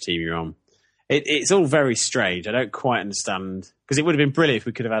tell you which team you're on. It's all very strange. I don't quite understand because it would have been brilliant if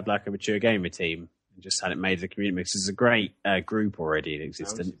we could have had like a mature gamer team and just had it made as a community mix. There's a great group already in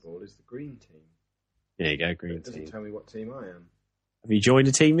existence. Bouncy Ball is the green team. There you go, But green it doesn't team. tell me what team I am. Have you joined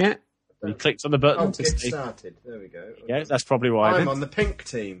a team yet? Have you clicked on the button? Oh, to get see? started. There we go. Yeah, that's probably why. I'm then. on the pink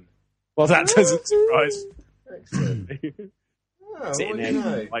team. Well, that doesn't surprise. Excellent. Oh, Sitting what do there, you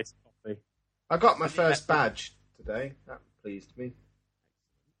know? iced coffee. I got my first badge today. That pleased me.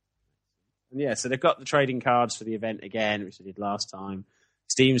 And yeah, so they've got the trading cards for the event again, which they did last time.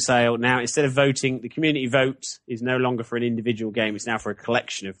 Steam sale. Now, instead of voting, the community vote is no longer for an individual game. It's now for a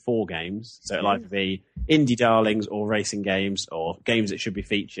collection of 4 games. So it'll either be indie darlings or racing games or games that should be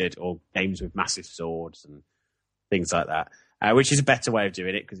featured or games with massive swords and things like that, which is a better way of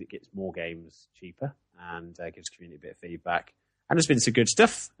doing it because it gets more games cheaper and gives the community a bit of feedback. And there's been some good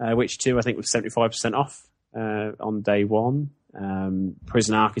stuff. Witcher 2, I think, was 75% off on day one.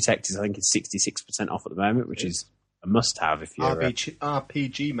 Prison Architect is, I think, it's 66% off at the moment, which is a must-have if you're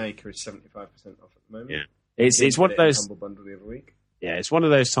RPG Maker is 75% off at the moment. Yeah, it's one of those. Humble Bundle the other week. Yeah, it's one of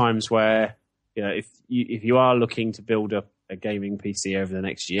those times where if you are looking to build up a gaming PC over the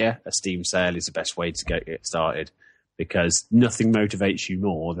next year, a Steam sale is the best way to get started because nothing motivates you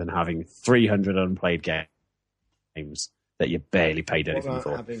more than having 300 unplayed games that you barely paid anything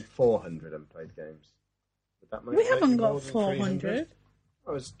for. Having 400 unplayed games. Would that We haven't more got than 400. 300?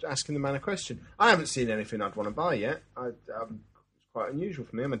 I was asking the man a question. I haven't seen anything I'd want to buy yet. It's quite unusual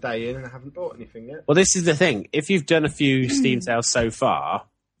for me. I'm a day in and I haven't bought anything yet. Well, this is the thing. If you've done a few Steam sales so far,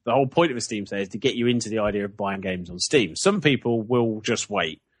 the whole point of a Steam sale is to get you into the idea of buying games on Steam. Some people will just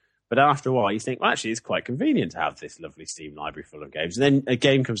wait. But after a while, you think, well, actually, it's quite convenient to have this lovely Steam library full of games. And then a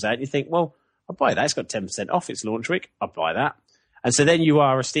game comes out and you think, well, I'll buy that. It's got 10% off its launch week. I'll buy that. And so then you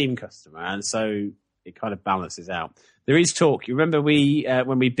are a Steam customer. And so it kind of balances out. There is talk. You remember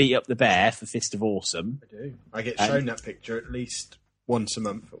when we beat up the bear for Fist of Awesome? I do. I get shown that picture at least once a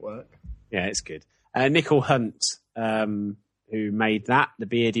month at work. Yeah, it's good. Nickel Hunt, who made that, the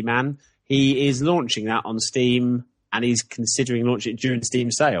beardy man, he is launching that on Steam and he's considering launching it during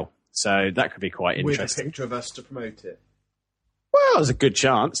Steam sale. So that could be quite interesting. With a picture of us to promote it. Well, there's a good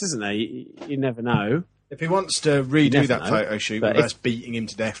chance, isn't there? You never know. If he wants to redo that know. photo shoot But with us beating him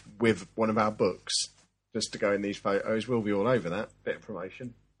to death with one of our books, just to go in these photos, we'll be all over that. Bit of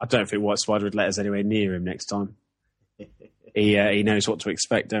promotion. I don't think White Spider would let us anywhere near him next time. He knows what to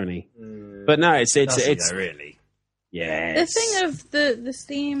expect, don't he? But no, it's really. Yeah. The thing of the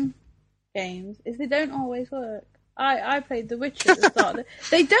Steam games is they don't always work. I played The Witcher at the start.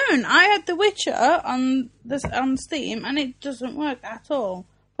 They don't. I had The Witcher on Steam and it doesn't work at all.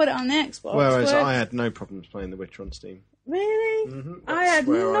 Put it on the Xbox. Whereas I had no problems playing The Witcher on Steam. Really? Mm-hmm. I had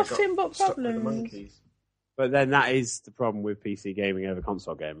where nothing I got but stuck with the problems. monkeys. But then that is the problem with PC gaming over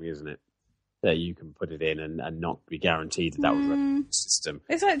console gaming, isn't it? That you can put it in and not be guaranteed that would run the system.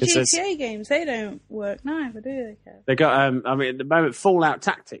 It's like GTA games. They don't work neither, do they, Kev? They got, I mean, at the moment, Fallout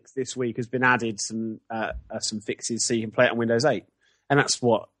Tactics this week has been added some fixes so you can play it on Windows 8. And that's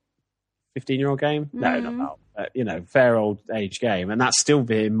what, 15-year-old game? No, not that. Fair old age game. And that's still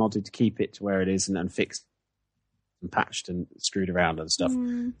being modded to keep it to where it is and fixed and patched and screwed around and stuff.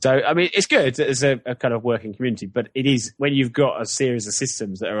 So, I mean, it's good as a kind of working community, but it is when you've got a series of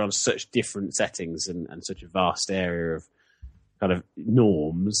systems that are on such different settings and such a vast area of kind of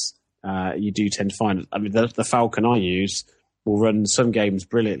norms, you do tend to find, I mean, the Falcon I use will run some games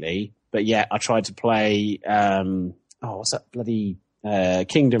brilliantly, but yet I tried to play, what's that bloody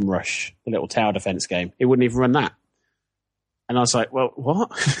Kingdom Rush, the little tower defense game. It wouldn't even run that. And I was like, well,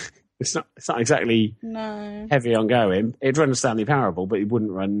 what? It's not exactly heavy on going. It'd run Stanley Parable, but it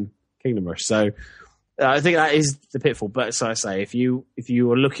wouldn't run Kingdom Rush. So I think that is the pitfall. But as I say, if you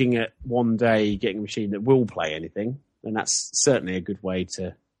are looking at one day getting a machine that will play anything, then that's certainly a good way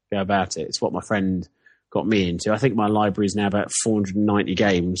to go about it. It's what my friend got me into. I think my library is now about 490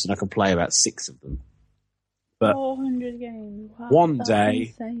 games, and I can play about 6 of them. But 400 games. Wow, one that's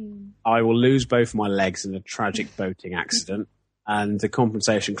day, insane. I will lose both my legs in a tragic boating accident. And the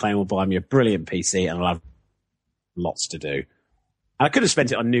compensation claim will buy me a brilliant PC and I'll have lots to do. And I could have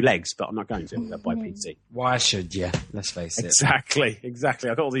spent it on new legs, but I'm not going to. I'll buy PC. Why should you? Let's face it. Exactly.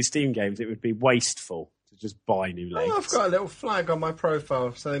 I've got all these Steam games. It would be wasteful to just buy new legs. Oh, I've got a little flag on my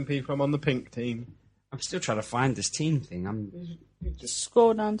profile telling people I'm on the pink team. I'm still trying to find this team thing. I'm Just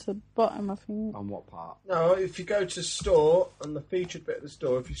scroll down to the bottom, I think. on what part? No, if you go to store, on the featured bit of the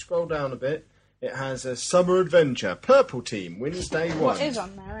store, if you scroll down a bit, it has a Summer Adventure. Purple team wins day 1. What is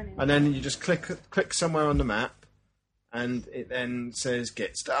on there, anyway? And then you just click somewhere on the map, and it then says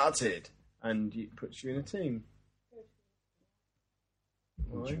 "Get started," and it puts you in a team.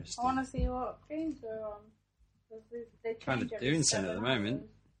 Right. I want to see what games are on. They Kind of change every doing something at 7 the moment. hours.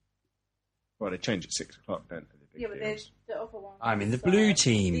 Well, they change at 6 o'clock, don't they? The big Yeah, but games. the other ones. I'm in the are- blue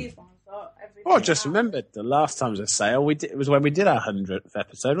team. These ones are every Oh, I 7 just hours. remembered the last time was a sale. It was when we did our 100th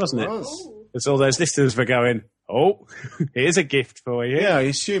episode, wasn't it? Was. Ooh. Because all those listeners were going, oh, here's a gift for you. Yeah, I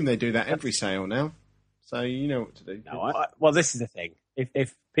assume they do that every sale now. So you know what to do. No, well, this is the thing.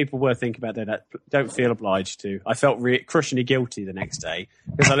 if people were thinking about doing that, don't feel obliged to. I felt crushingly guilty the next day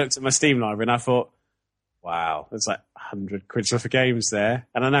because I looked at my Steam library and I thought, wow, there's like 100 quid worth of games there.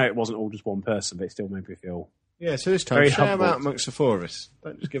 And I know it wasn't all just one person, but it still made me feel... Yeah, so this time, Very share them humbled. out amongst the four of us.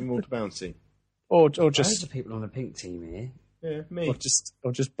 Don't just give them all to Bouncy. Or Loads just... of people on the pink team here. Yeah, me.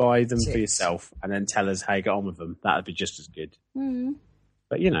 Or just buy them for Six. yourself and then tell us how you get on with them. That'd be just as good. Mm.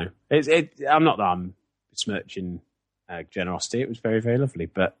 But, I'm not that I'm besmirching generosity. It was very, very lovely.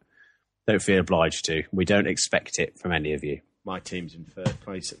 But don't feel obliged to. We don't expect it from any of you. My team's in third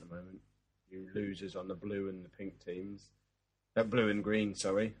place at the moment. You losers on the blue and the pink teams. Blue and green,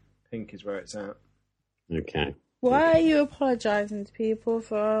 sorry. Pink is where it's at. Okay. Why are you apologising to people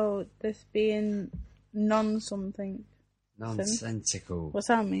for this being non-something? Nonsensical. What's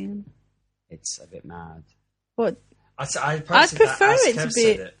that mean? It's a bit mad. What? I I'd prefer it to Kev be.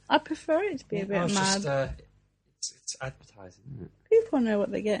 said it. I prefer it to be a bit it's mad. Just, it's advertising, isn't it? People know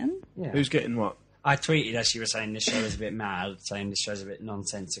what they're getting. Yeah. Who's getting what? I tweeted as you were saying this show is a bit mad, saying this show's a bit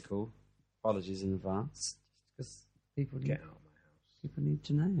nonsensical. Apologies in advance. Because people Get out of my house. people need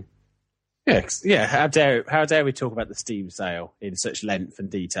to know. Yeah. How dare we talk about the Steam sale in such length and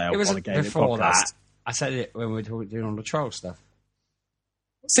detail It was on a gaming before podcast? that. I said it when we were doing all the troll stuff.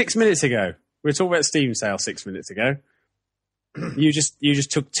 6 minutes ago. We were talking about Steam sale 6 minutes ago. You just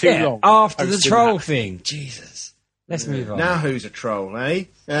took too long. After the posting troll that. thing. Jesus. Let's move on. Now who's a troll, eh?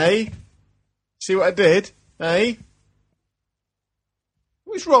 Eh? See what I did? Eh?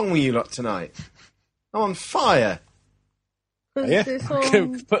 What's wrong with you lot tonight? I'm on fire. 'Cause Yeah. this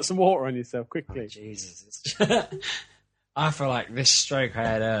whole- Put some water on yourself quickly. Jesus. I feel like this stroke I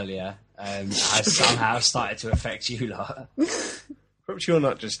had earlier has somehow started to affect you lot. Perhaps you're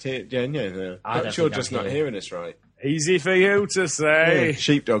not just here, Jen. Yeah, no. I don't Perhaps you're think just I'm not here. hearing us right. Easy for you to say.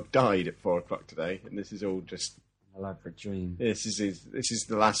 Sheepdog died at 4 o'clock today, and this is all just. An elaborate dream. This is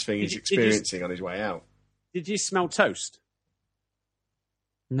the last thing he's Did you- experiencing on his way out. Did you smell toast?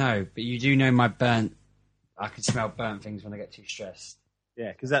 No, but you do know my burnt. I can smell burnt things when I get too stressed.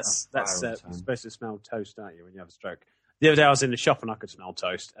 Yeah, because that's viral time. supposed to smell toast, aren't you, when you have a stroke? The other day I was in the shop and I could smell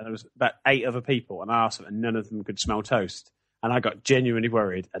toast, and there was about 8 other people, and I asked them, and none of them could smell toast. And I got genuinely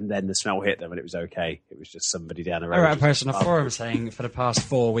worried, and then the smell hit them, and it was okay. It was just somebody down the road. I wrote a just- post on a forum saying for the past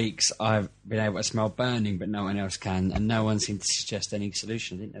 4 weeks I've been able to smell burning, but no one else can, and no one seemed to suggest any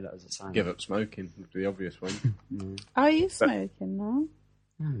solution. I didn't know that was a sign. Give up smoking, would be the obvious one. Are you smoking now?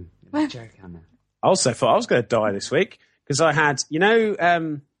 No, it was a joke, Hannah. I also thought I was going to die this week because I had,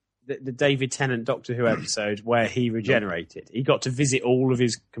 the David Tennant Doctor Who episode where he regenerated. He got to visit all of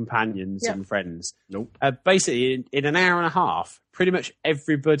his companions Yep. and friends. Nope. Basically, in an hour and a half, pretty much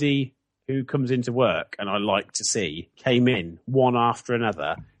everybody who comes into work and I like to see came in one after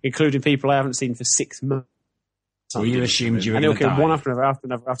another, including people I haven't seen for 6 months. So you assumed you were And they all going to came die. one after another, after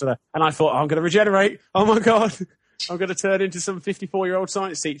another, after another. And I thought, I'm going to regenerate. Oh my God. I'm going to turn into some 54-year-old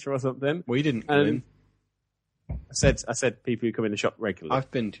science teacher or something. We didn't come in. I said people who come in the shop regularly. I've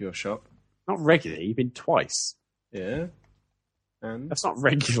been to your shop. Not regularly. You've been twice. Yeah. And? That's not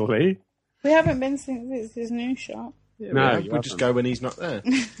regularly. We haven't been since it's his new shop. Yeah, No, we you just haven't. go when he's not there.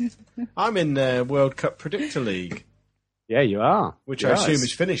 I'm in World Cup Predictor League, Yeah, you are. which You I are. assume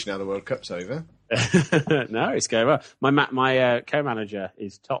is finished now the World Cup's over. No, it's going well. My co-manager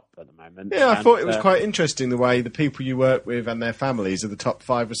is top at the moment. Yeah, I and, thought it was quite interesting the way the people you work with and their families are the top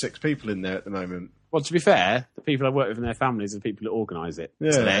 5 or 6 people in there at the moment. Well, to be fair, the people I work with and their families are the people who organise it.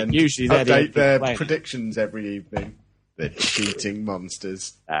 Yeah, So and usually they're the only update people their playing it. predictions every evening. They're cheating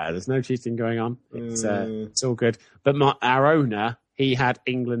monsters. There's no cheating going on. It's Mm. it's all good. But our owner, he had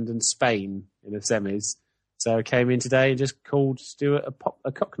England and Spain in the semis, so I came in today and just called Stuart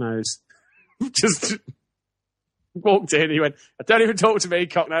a cocknose. Just walked in, he went, "Don't even talk to me,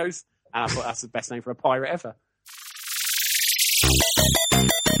 cocknose." And I thought that's the best name for a pirate ever.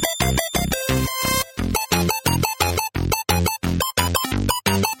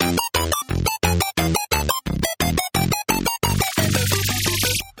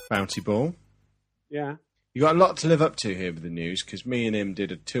 Bounty ball. Yeah. You got a lot to live up to here with the news because me and him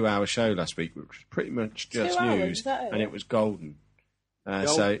did a 2-hour show last week, which was pretty much just 2 hours, news, is that it? and it was golden.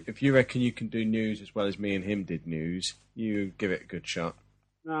 So if you reckon you can do news as well as me and him did news, you give it a good shot.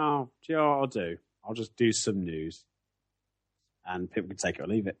 No, do you know what I'll do? I'll just do some news, and people can take it or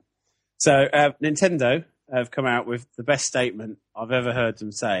leave it. So Nintendo have come out with the best statement I've ever heard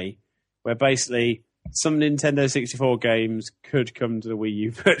them say, where basically some Nintendo 64 games could come to the Wii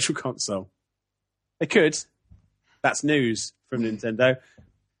U Virtual Console. They could. That's news from Nintendo.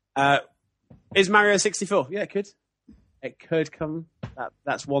 Is Mario 64? Yeah, it could. It could come.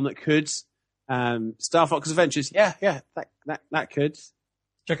 That's one that could. Star Fox Adventures, that could. Do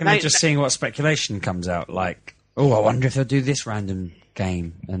you reckon they're just seeing what speculation comes out? Like, I wonder if they'll do this random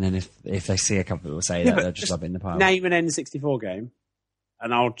game. And then if they see a couple of people say that, they'll just rub it in the pile. Name an N64 game,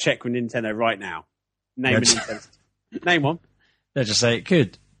 and I'll check with Nintendo right now. Name a Nintendo. Name one. They'll just say it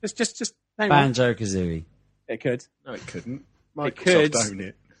could. Just name Banjo-Kazooie. It could. No, it couldn't. It could. Microsoft own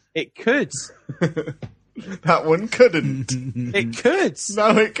it. It could. That one couldn't. It could.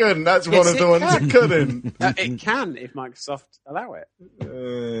 No, it couldn't. That's Yes, one of the it ones can. that couldn't. It can if Microsoft allow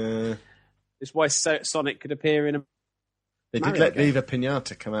it. It's why Sonic could appear in a They did Mario let game. Viva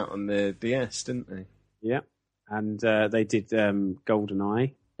Pinata come out on the DS, didn't they? Yeah, and they did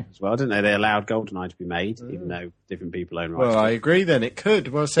GoldenEye as well, didn't they? They allowed GoldenEye to be made, even though different people own rights. Well, I agree then. It could.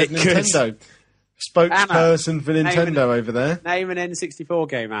 Well said, It could. Nintendo. Spokesperson for name Nintendo over there. Name an N64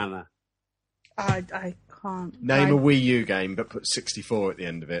 game, Anna. I can't. Name a Wii U game, but put 64 at the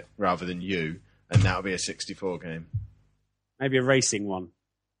end of it rather than U, and that'll be a 64 game. Maybe a racing one.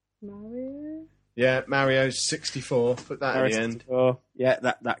 Mario? Yeah, Mario's 64. Put that at the end. Yeah,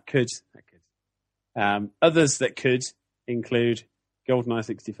 that could. Others that could include GoldenEye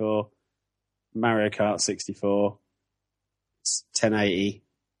 64, Mario Kart 64, 1080,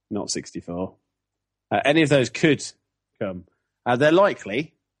 not 64. Any of those could come. They're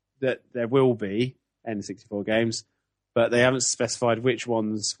likely that there will be N64 games, but they haven't specified which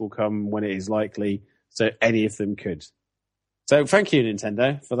ones will come when it is likely, so any of them could. So thank you,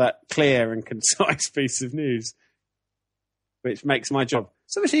 Nintendo, for that clear and concise piece of news, which makes my job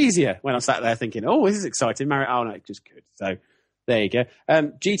so much easier when I'm sat there thinking, this is exciting. Mario, no, it just could. So there you go.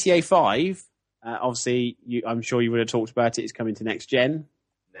 GTA 5, obviously, I'm sure you would have talked about it. It's coming to next gen.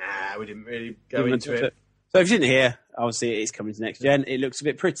 Nah, we didn't really go into it. So if you didn't hear, obviously it is coming to next gen. It looks a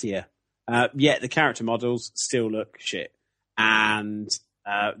bit prettier. Yet the character models still look shit. And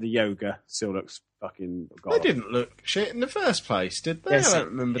the yoga still looks fucking They didn't look shit in the first place, did they? Yes, I don't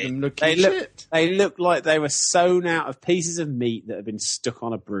remember them looking shit. They look like they were sewn out of pieces of meat that had been stuck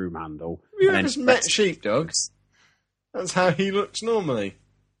on a broom handle. Have you and ever then met pressed- Sheepdogs? That's how he looks normally.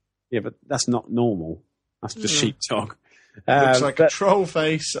 Yeah, but that's not normal. That's just sheepdog. Looks like a troll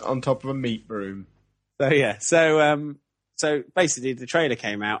face on top of a meat broom. So basically the trailer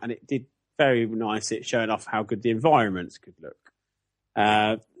came out and it did very nice. It showing off how good the environments could look.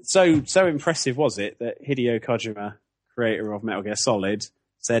 So impressive was it that Hideo Kojima, creator of Metal Gear Solid,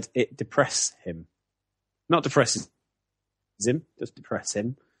 said it depressed him. Not depresses him, just depress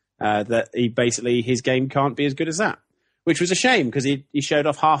him. That his game can't be as good as that. Which was a shame because he showed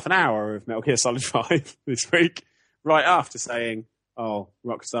off half an hour of Metal Gear Solid 5 this week, right after saying,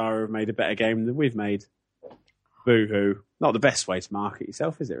 Rockstar have made a better game than we've made. Boo-hoo. Not the best way to market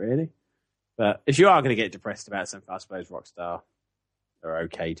yourself, is it really? But if you are going to get depressed about something, I suppose Rockstar are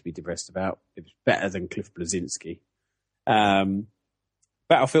okay to be depressed about. It was better than Cliff Bleszinski.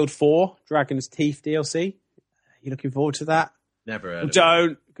 Battlefield 4, Dragon's Teeth DLC. You looking forward to that? Never heard of it.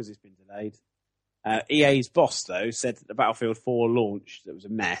 Don't, because it's been delayed. EA's boss, though, said that the Battlefield 4 launch that was a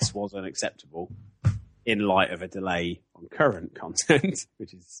mess was unacceptable in light of a delay on current content,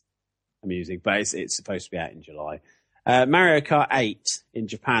 which is amusing, but it's supposed to be out in July. Mario Kart 8 in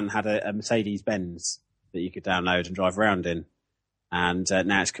Japan had a Mercedes-Benz that you could download and drive around in, and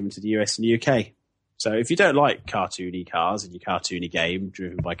now it's coming to the US and UK. So if you don't like cartoony cars and your cartoony game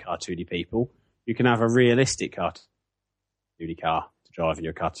driven by cartoony people, you can have a realistic cartoony car to drive in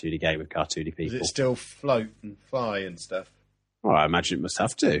your cartoony game with cartoony people. Does it still float and fly and stuff? Well, I imagine it must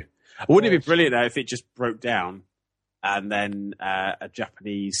have to. Wouldn't it be brilliant though if it just broke down and then a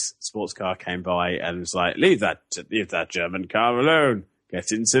Japanese sports car came by and was like, leave that German car alone,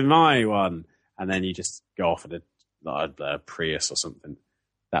 get into my one, and then you just go off in a Prius or something.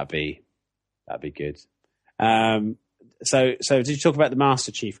 That'd be good. So did you talk about the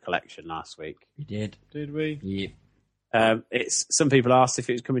Master Chief Collection last week? We did. Did we? Yeah. Some people asked if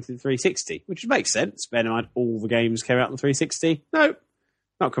it was coming to the 360, which makes sense. Bear in mind, all the games came out on the 360. No,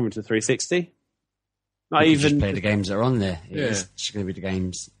 not coming to the 360. Not You even just play the games that are on there. Yeah. It's just going to be the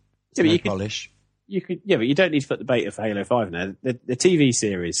games. Yeah, but No you could- polish. You could, but you don't need to put the beta for Halo 5 now. The TV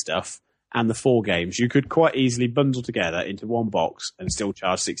series stuff and the 4 games you could quite easily bundle together into one box and still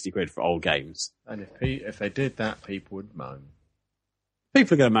charge 60 quid for old games. And if they did that, people would moan.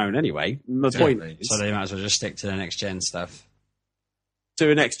 People are going to moan anyway. My point Exactly. is, So they might as well just stick to the next gen stuff.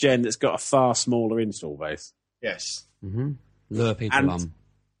 to a next gen that's got a far smaller install base, Yes. Mm-hmm. Lure people And- on.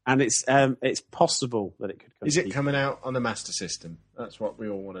 and it's possible that it could come. Is to it coming out on the Master System? That's what we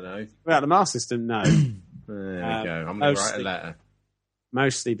all want to know. Without the Master System? No. There we go. I'm going to write a letter.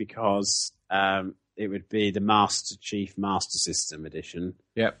 Mostly because it would be the Master Chief Master System edition.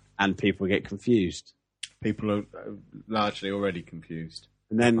 Yep. and people get confused. People are largely already confused.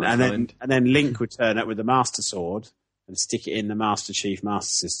 And then Link would turn up with the Master Sword and stick it in the Master Chief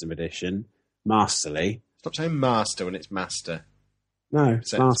Master System Edition, masterly. Stop saying master when it's master. No,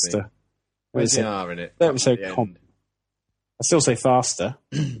 it's Master. Where's the R in it? That was so At the common. end. I still say faster.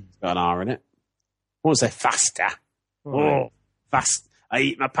 It's got an R in it. I won't say faster. Oh, fast. I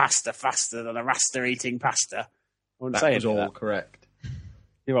eat my pasta faster than a rasta eating pasta. I wouldn't That say was it all like that. correct.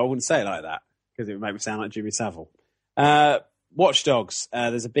 Yeah, well, I wouldn't say it like that because it would make me sound like Jimmy Savile. Watch Dogs.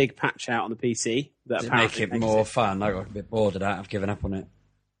 There's a big patch out on the PC that Does it apparently make it makes more fun? I got a bit bored of that. I've given up on it.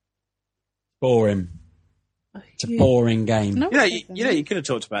 Boring. It's a boring game. No, You could have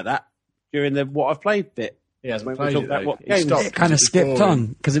talked about that during the what I've played bit. He hasn't When we played talked it, about though. what He games- stopped It kind of because skipped boring. on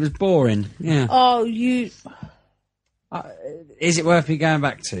because it was boring. Yeah. Oh, you. Is it worth me going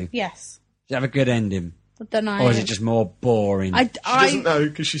back to? Does Yes. it have a good ending? I don't know. Or is it just more boring? I She doesn't know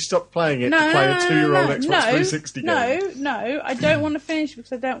because she stopped playing it no, to play no, a no, 2-year-old no, Xbox no, 360 game. No, I don't want to finish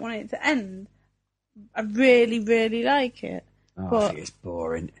because I don't want it to end. I really, really like it. I but- think it's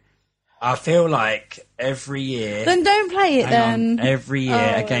boring. I feel like every year... Then don't play it Hang then. on, every year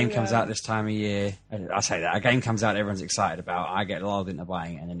a Oh, game comes yeah. out this time of year. I say that. A game comes out everyone's excited about. I get lulled into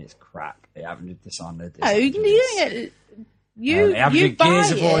buying it and then it's crap. It happened with Dishonored. No, you don't get... It happened You with buy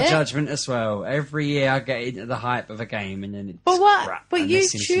Gears of War it. Judgment as well. Every year I get into the hype of a game and then it's But what- crap. but And you there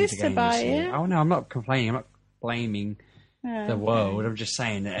seems to be choose to games buy this year. it. Oh no, I'm not complaining. I'm not blaming Yeah. the world. I'm just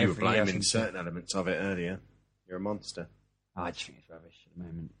saying that You were every year... I blaming think- certain elements of it earlier. You're a monster. I just think it's rubbish at the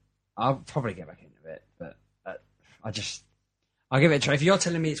moment. I'll probably get back into it, but I'll give it a try. If you're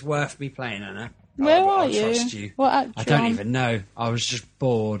telling me it's worth me playing, Anna, Where I'll are you? trust you. What act I you don't on? even know. I was just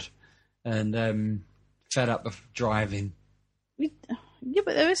bored and fed up of driving. Yeah,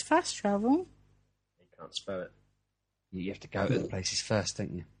 but there is fast travel. You can't spell it. You have to go to the places first,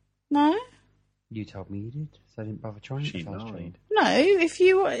 don't you? No? You told me you did, so I didn't bother trying. She fast travel. lied. No, if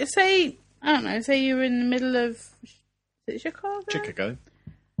you say, I don't know, say you're in the middle of, is it Chicago? Chicago.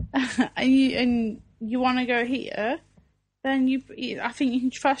 and you want to go here, then I think you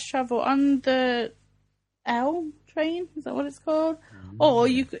can fast travel on the L train. Is that what it's called? Or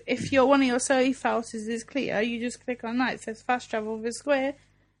if one of your safe houses is clear, you just click on that. It says fast travel with a square.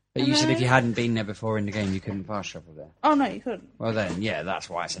 But you said No. if you hadn't been there before in the game, you couldn't fast travel there. Oh no, you couldn't. Well then, yeah, that's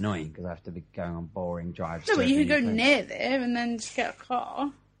why it's annoying because I have to be going on boring drives. No, to but you could every go place. near there and then just get a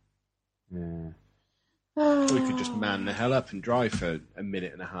car. Yeah. Or you could just man the hell up and drive for a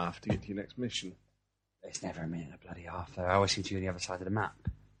minute and a half to get to your next mission. It's never a minute and a bloody half though. I always seem to be on the other side of the map.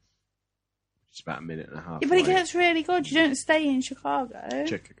 It's about a minute and a half. Yeah, but it away. gets really good. You don't stay in Chicago.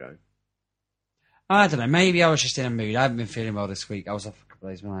 Chicago. I don't know. Maybe I was just in a mood. I haven't been feeling well this week. I was off for a couple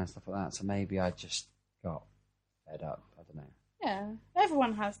of days and stuff like that. So maybe I just got fed up. I don't know. Yeah,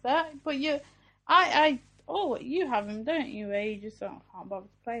 everyone has that. But you have them, don't you? Where you just can't bother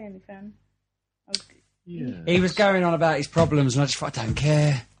to play anything. Yeah. He was going on about his problems, and I just thought, I don't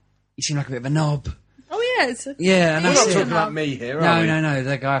care. He seemed like a bit of a knob. Oh yeah, it's Yeah, and We're that's not it. talking about me here, are No, we? no,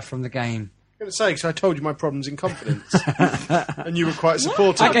 the guy from the game. I'm going to say, because I told you my problems in confidence. And you were quite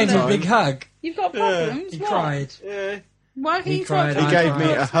supportive. I gave at him the a big time. hug. You've got problems. He what? cried. Yeah. Why can He you cried, talk He I to gave me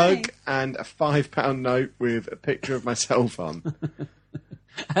cried. a hug and a £5 note with a picture of myself on.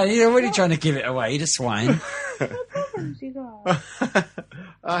 You're already trying to give it away, the swine. What problems you got?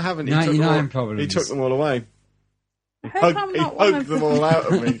 I haven't. 99 problems. He took them all away. I hope I'm He not one hugged of them all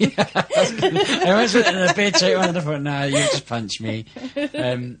out of me. Everyone's putting a beer check on, and I thought, no, you just punched me.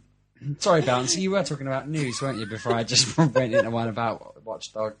 Sorry, Bouncy, you were talking about news, weren't you, before I just went into one about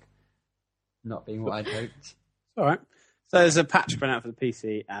Watch Dog not being what I'd hoped. All right. So there's a patch coming out for the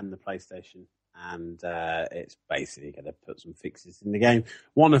PC and the PlayStation, and it's basically going to put some fixes in the game.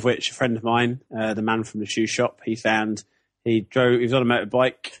 One of which, a friend of mine, the man from the shoe shop, he found he was on a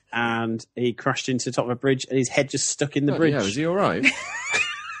motorbike and he crashed into the top of a bridge and his head just stuck in the bridge. Yeah, is he all right?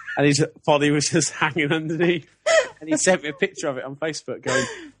 And his body was just hanging underneath. And he sent me a picture of it on Facebook going,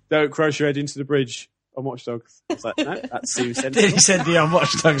 "Don't crash your head into the bridge on Watch Dogs." I was like, no, that seems Did sensible. he send the on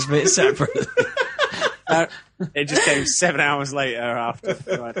Watch Dogs bit separate? No, it just came 7 hours later after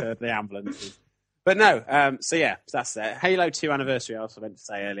I'd heard the ambulances. But no, so that's it. Halo 2 Anniversary, I also meant to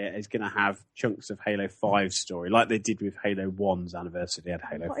say earlier, is going to have chunks of Halo 5 story, like they did with Halo 1's anniversary. They had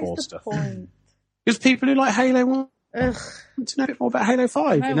Halo What 4 is the stuff. point? Because people who like Halo 1 Ugh, want to know a bit more about Halo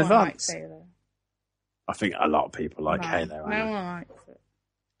 5 no in one advance. likes Halo. I think a lot of people like No, Halo. No Anna. one likes it.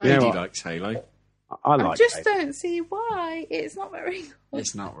 You know Andy what? likes Halo. I like I just Halo. don't see why. It's not very good.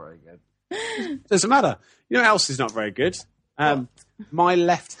 It's not very good. Doesn't matter. You know what else is not very good? My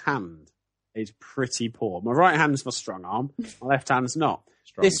left hand is pretty poor. My right hand's my strong arm. My left hand's not.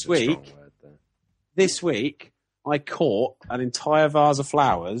 This week, I caught an entire vase of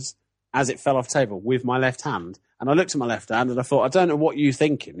flowers as it fell off the table with my left hand. And I looked at my left hand and I thought, I don't know what you're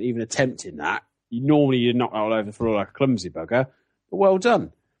thinking, even attempting that. You'd knock that all over the floor like a clumsy bugger. But well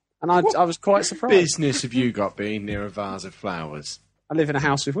done. And I was quite surprised. Business have you got being near a vase of flowers? I live in a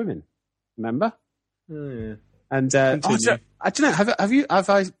house with women, remember? Oh, yeah. And I don't know. Have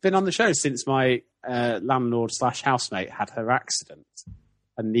I been on the show since my landlord / housemate had her accident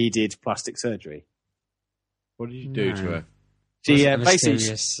and needed plastic surgery? What did you do to her? She Was it a basically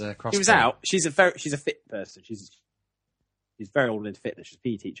mysterious, she was crossbow? out. She's a fit person. She's very old into fitness. She's a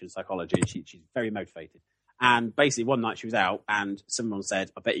PE teacher in psychology. And she's very motivated. And basically, one night she was out, and someone said,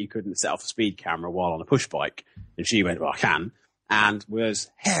 "I bet you couldn't set off a speed camera while on a push bike." And she went, "Well, I can." And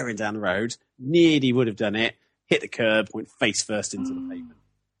was herring down the road. Nearly would have done it. Hit the curb, went face first into the pavement.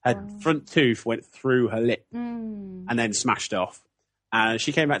 Her front tooth went through her lip and then smashed off. And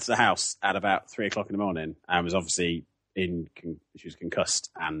she came back to the house at about 3:00 in the morning and was obviously she was concussed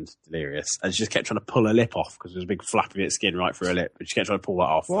and delirious. And she just kept trying to pull her lip off because there was a big flap of its skin right through her lip. But she kept trying to pull that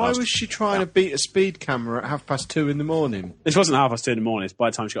off. Why was she trying to beat a speed camera at 2:30 in the morning? This wasn't 2:30 in the morning. By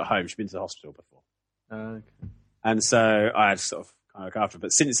the time she got home, she'd been to the hospital before. Okay. And so I had to sort of kind of look after her. But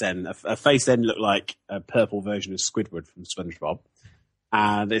since then, her face then looked like a purple version of Squidward from SpongeBob.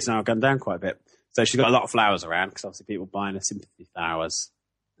 And it's now gone down quite a bit. So she's got a lot of flowers around because obviously people buying her sympathy flowers.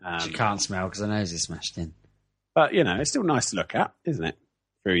 She can't smell because her nose is smashed in. But, you know, it's still nice to look at, isn't it?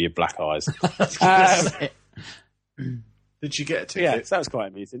 Through your black eyes. Did she get a Yeah, ticket? so that was quite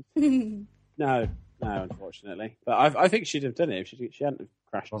amusing. No, unfortunately. But I think she'd have done it if she hadn't have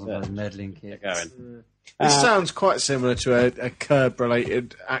crashed. Wasn't her. a meddling kid. Going. This sounds quite similar to a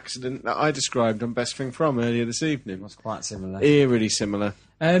curb-related accident that I described on Best Thing From earlier this It evening. was quite similar. Eerily similar.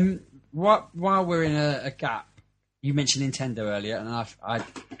 While we're in a gap, you mentioned Nintendo earlier, and I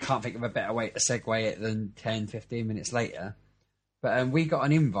can't think of a better way to segue it than 10-15 minutes later. But we got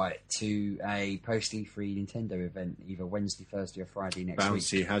an invite to a post-E3 Nintendo event either Wednesday, Thursday or Friday next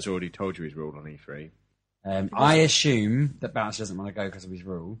Bouncy week. has already told you he's ruled on E3. I assume that Bouncy doesn't want to go because of his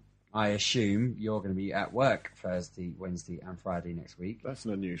rule. I assume you're going to be at work Thursday, Wednesday and Friday next week. That's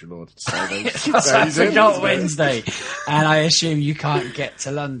an unusual order to say. I forgot Wednesday. And I assume you can't get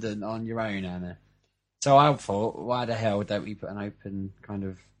to London on your own, Anna. So I thought, why the hell don't we put an open kind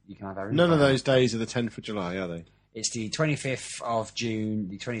of... You can have our None of invite. those days are the 10th of July, are they? It's the 25th of June,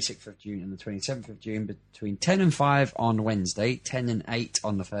 the 26th of June and the 27th of June between 10 and 5 on Wednesday, 10 and 8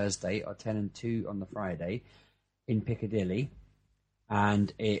 on the Thursday or 10 and 2 on the Friday in Piccadilly.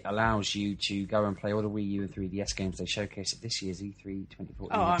 And it allows you to go and play all the Wii U and 3DS games they showcase at this year's E3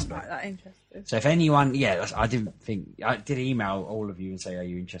 2014 Oh, I'm Expo. not that interested. So if anyone, I did email all of you and say, are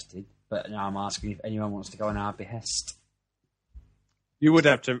you interested? But now I'm asking if anyone wants to go on our behest. You would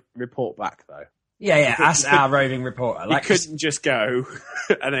have to report back, though. Yeah, that's our roving reporter. You couldn't just go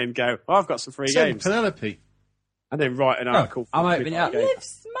and then go, I've got some free Send games. Penelope. And then write an article. I'm for opening it up. games.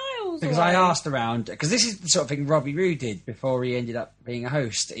 Lives miles Because away. I asked around, because this is the sort of thing Robbie Roo did before he ended up being a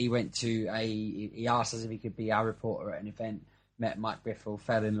host. He went to he asked us if he could be our reporter at an event, met Mike Biffle,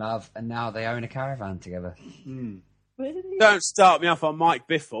 fell in love, and now they own a caravan together. Really? Don't start me off on Mike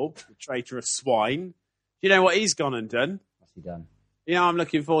Biffle, the traitorous swine. You know what he's gone and done? What's he done? You know, I'm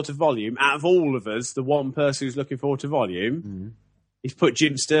looking forward to Volume. Out of all of us, the one person who's looking forward to Volume, he's put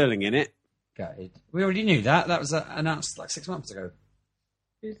Jim Sterling in it. Gutted. We already knew that. That was announced like 6 months ago.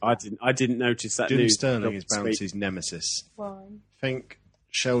 I didn't notice that Jim news. Sterling is Speak. Bouncy's nemesis. Why? Think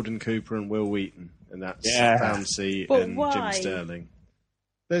Sheldon Cooper and Will Wheaton, and that's Yeah. Bouncy But and why? Jim Sterling.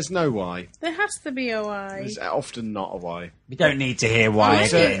 There's no why. There has to be a why. There's often not a why. We don't need to hear why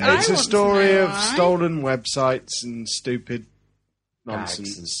It's again. I it's a want to story know of why. stolen websites and stupid Gags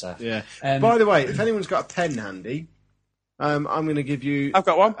nonsense and stuff. Yeah. Um, By the way, if anyone's got a pen handy, I'm going to give you I've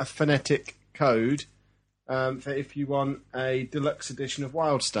got one. a phonetic code for if you want a deluxe edition of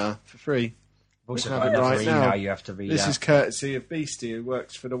Wildstar for free. Also, We got have it another right email now. you have to read This out. is courtesy of Beastie, who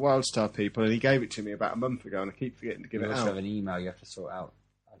works for the Wildstar people, and he gave it to me about a month ago, and I keep forgetting to give You it also have out. an email you have to sort out.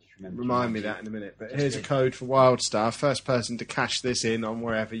 I just remembered. Remind me that in a minute. But Just here's a did. code for Wildstar. First person to cash this in on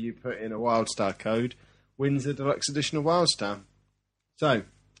wherever you put in a Wildstar code wins a deluxe edition of Wildstar. So,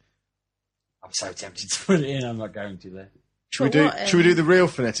 I'm so tempted to put it in. I'm not going to though. Put what in? should we do the real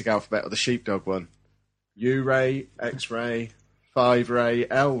phonetic alphabet or the sheepdog one? U-ray, X-ray, 5-ray,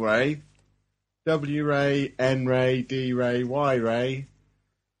 L-ray, W-ray, N-ray, D-ray, Y-ray.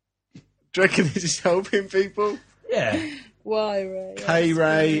 Do you reckon this is helping people? Yeah. Why, Ray?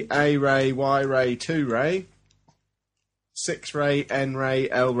 K-ray, A-ray, Y-ray, 2-ray, 6-ray, N-ray,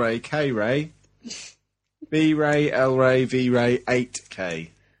 L-ray, K-ray, B-Ray, L-Ray, V-Ray, 8K.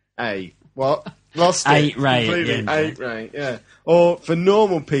 A. What? Lost it. 8 Ray at the Completely. end. 8 Ray, yeah. Or for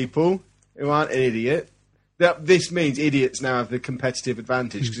normal people who aren't an idiot, this means idiots now have the competitive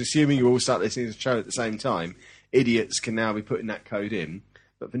advantage, because assuming you all start listening to the show at the same time, idiots can now be putting that code in.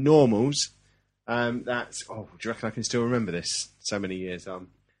 But for normals, that's... Oh, do you reckon I can still remember this so many years on?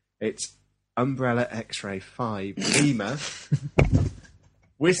 It's Umbrella X-Ray 5 Lima,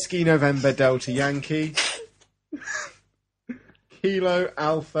 Whiskey November Delta Yankee, Kilo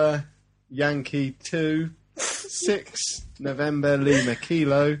Alpha Yankee 2, 6 November Lima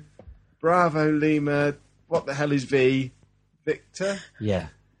Kilo, Bravo Lima, what the hell is V? Victor? Yeah.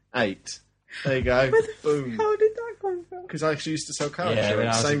 8. There you go. Boom. How did that come from? Because I used to sell car Yeah, when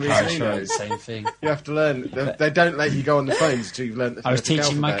I insurance. was Same in car reason he insurance, knows. same thing. You have to learn. They don't let you go on the phones until you've learned the I was phonetic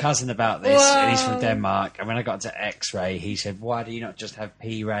teaching my alphabet. cousin about this, and he's from Wow. Denmark. And when I got to X-ray, he said, "Why do you not just have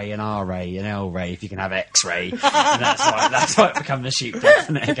P-ray and R-ray and L-ray if you can have X-ray?" And that's why it became the sheepdog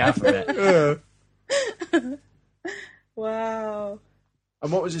phonetic alphabet. Yeah. Wow.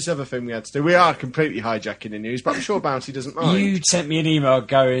 And what was this other thing we had to do? We are completely hijacking the news, but I'm sure Bounty doesn't mind. You sent me an email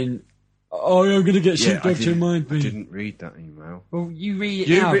going, "Oh, I'm going to get sheepdog to remind I me." didn't read that email. Well, you read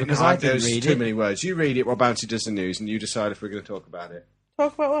it now because I didn't there's read too it. many words. You read it while Bounty does the news, and you decide if we're going to talk about it.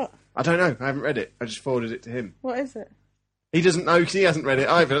 Talk about what? I don't know. I haven't read it. I just forwarded it to him. What is it? He doesn't know because he hasn't read it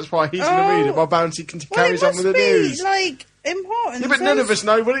either. That's why he's going to read it while Bounty Well, carries it on must with the be, news. like, important. Yeah, but none of us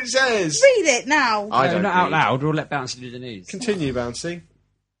know what it says. Read it now. I No, don't not out read. loud. We'll let Bouncy do the news. Continue, Bouncy.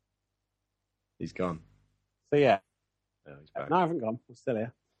 He's gone. So yeah, Oh, he's back. no, I haven't gone. I'm still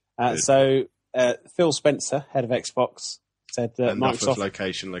here. Good. So Phil Spencer, head of Xbox, said that Enough of Microsoft.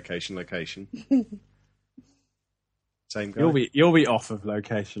 location. Same guy. You'll be off of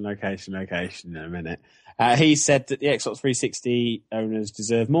location in a minute. He said that the Xbox 360 owners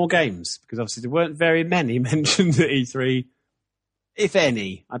deserve more games because obviously there weren't very many mentioned at E3, if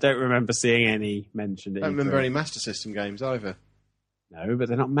any. I don't remember seeing any mentioned at I don't E3. remember any Master System games either. No, but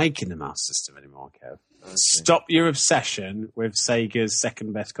they're not making the Master System anymore, Kev. Okay. Stop your obsession with Sega's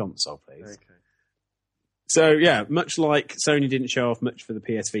second best console, please. Okay. So, yeah, much like Sony didn't show off much for the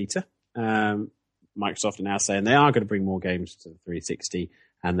PS Vita, Microsoft are now saying they are going to bring more games to the 360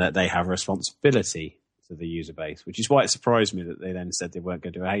 and that they have a responsibility to the user base, which is why it surprised me that they then said they weren't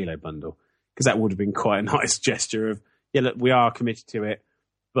going to do a Halo bundle, because that would have been quite a nice gesture of, yeah, look, we are committed to it,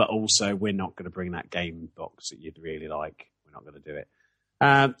 but also we're not going to bring that game box that you'd really like. We're not going to do it.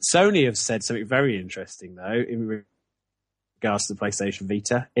 Sony have said something very interesting, though, in regards to the PlayStation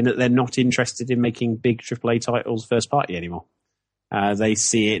Vita, in that they're not interested in making big AAA titles first party anymore. They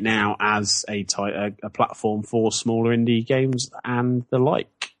see it now as a platform for smaller indie games and the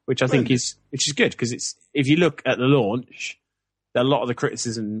like, which I think is good, because it's, if you look at the launch, a lot of the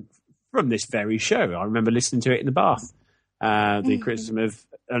criticism from this very show, I remember listening to it in the bath, the criticism of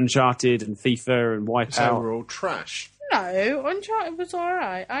Uncharted and FIFA and So Wipeout. we're all trash. No, Uncharted was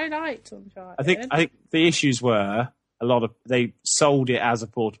alright. I liked Uncharted. I think the issues were they sold it as a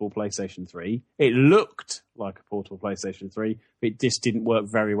portable PlayStation 3. It looked like a portable PlayStation 3, but it just didn't work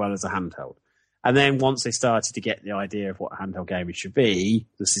very well as a handheld. And then once they started to get the idea of what a handheld gaming should be,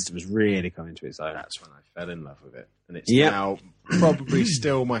 the system was really coming to its own. That's when I fell in love with it. And it's Yep. now probably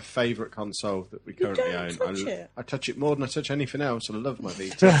still my favourite console that we currently don't own. touch it? I touch it more than I touch anything else. I love my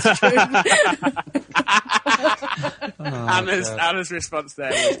Vita. Anna's response there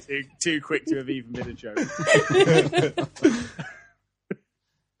was too quick to have even been a joke.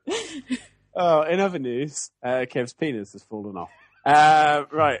 In other news, Kev's penis has fallen off.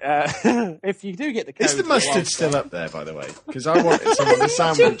 If you do get the code, Is the mustard still up there, by the way? Because I wanted some on the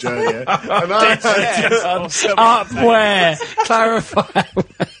sandwich earlier. And I had Up where? Clarify.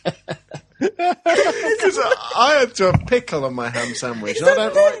 because I had to have pickle on my ham sandwich. And I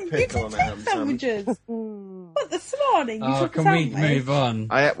don't like pickle on a ham sandwich. sandwiches. But this morning, you Oh, took a can we sandwich. move on?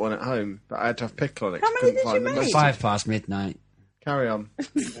 I ate one at home, but I had to have pickle on it. 'cause How I many couldn't did find you the make? mustard. midnight. Carry on.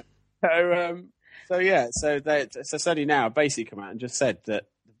 So Sony now basically come out and just said that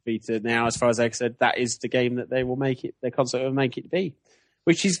Vita now, as far as they said, that is the game that they will make it, their console will make it be,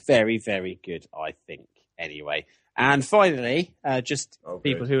 which is very, very good, I think. Anyway, and finally, just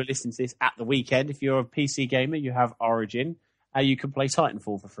people who are listening to this at the weekend, if you're a PC gamer, you have Origin, you can play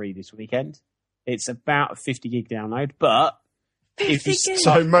Titanfall for free this weekend. It's about a 50 gig download, but if you,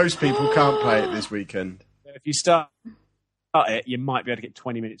 So most people can't play it this weekend. if you start it, you might be able to get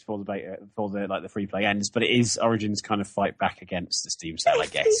 20 minutes before the beta, before the free play ends. But it is Origin's kind of fight back against the Steam sale, I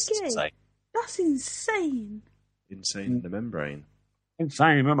guess. 50 gig? So That's insane. Insane in the membrane.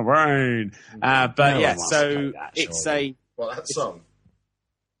 insane on the brain. But No one yeah, wants to so play that, it's surely. Well, that song.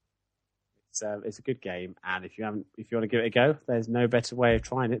 it's a good game, and if you want to give it a go, there's no better way of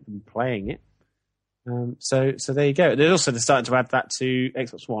trying it than playing it. So there you go. They're also starting to add that to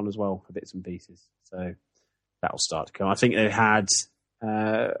Xbox One as well, for bits and pieces. So that'll start to come. I think they had.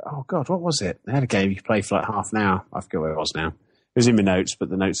 Oh God, what was it? They had a game you could play for like half an hour. I forget where it was now. It was in my notes, but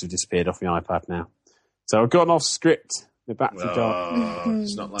the notes have disappeared off my iPad now. So I've gone off script. We're back to dark.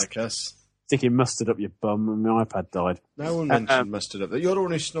 It's not like us. Sticking mustard up your bum, and my iPad died. No one mentioned mustard up there. You're the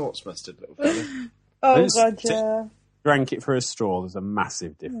one who snorts mustard, little fella. Oh, God, yeah. Drank it for a straw. There's a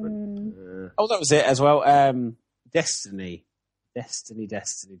massive difference. Oh, that was it as well. Destiny. Destiny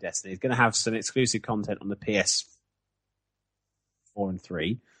is going to have some exclusive content on the PS4 and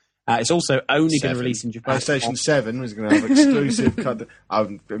 3. It's also only going to release in Japan. PlayStation 7 was going to have exclusive content.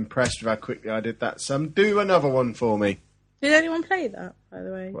 I'm impressed with how quickly I did that. Do another one for me. Did anyone play that, by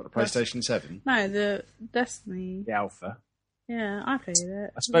the way? What, the PlayStation 7? No, the Destiny. The alpha. Yeah, I played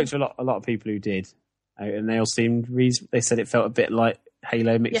it. I spoke to a lot of people who did, and they all seemed they said it felt a bit like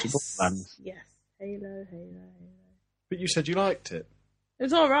Halo mixed with Borderlands. Yes, Halo. But you said you liked it. It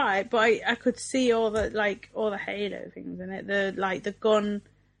was all right, but I could see all the Halo things in it. The gun,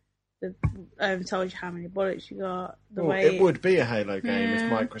 tells you how many bullets you got. It would be a Halo game if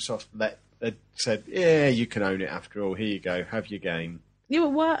Microsoft had said, "Yeah, you can own it after all. Here you go, have your game." Yeah,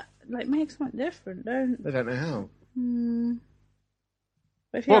 but what make something different? They don't know how.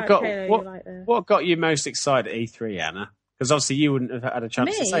 But if you like Halo, you like it. What got you most excited at E3, Anna? Because obviously you wouldn't have had a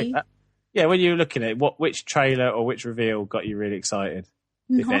chance to say that. Yeah, when you were looking at it, which trailer or which reveal got you really excited,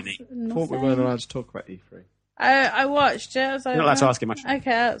 if any? I thought we weren't allowed to talk about E3. I watched it. I was like, You're not allowed to ask him much.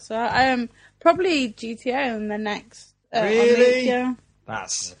 Okay, that's all right. Probably GTA in the next. Really? Yeah.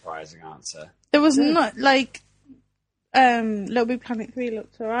 That's a surprising answer. There was not Little Big Planet 3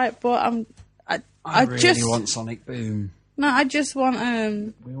 looked alright, but I really want Sonic Boom. No, I just want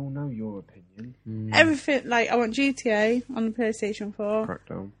We all know your opinion. everything. Like I want GTA on the PlayStation 4.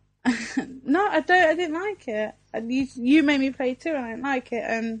 Crackdown. No, I don't. I didn't like it. You made me play too, and I didn't like it.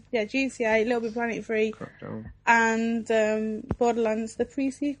 And yeah, GTA, Little Big Planet 3, Crackdown. And Borderlands, the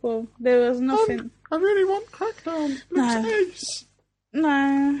pre-sequel. There was nothing. I really want Crackdown. Looks ace.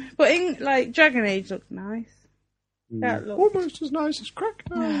 No, but Dragon Age looked nice. That looked Almost as nice as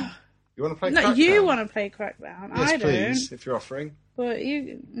Crackdown. You want to play Crackdown? No, you want to play Crackdown. Yes, I don't. please, if you're offering. But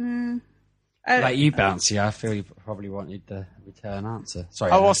you. Like you, Bouncy, I feel you probably wanted the return answer.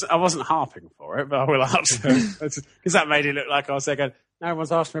 Sorry, I wasn't harping for it, but I will answer because that made it look like I was saying, "No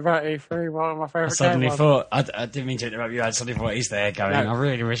one's asked me about E3. One of my favourite." I suddenly thought I didn't mean to interrupt you. I suddenly thought he's there going. No. I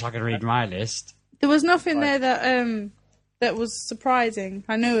really wish I could read my list. There was nothing there that was surprising.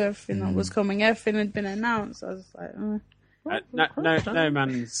 I knew everything that was coming. Everything had been announced. I was like, No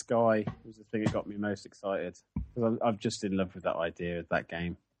Man's Sky was the thing that got me most excited because I'm just in love with that idea of that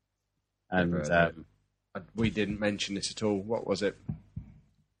game. And we didn't mention this at all. What was it?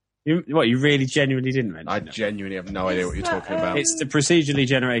 You really genuinely didn't mention I it? genuinely have no idea what you're talking about. It's the procedurally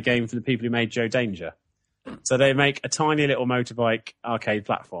generated game for the people who made Joe Danger. So they make a tiny little motorbike arcade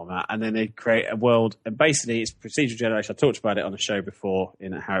platformer, and then they create a world. And basically, it's procedural generation. I talked about it on a show before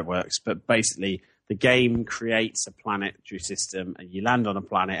in how it works. But basically, the game creates a planetary system, and you land on a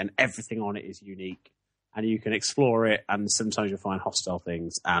planet, and everything on it is unique. And you can explore it, and sometimes you'll find hostile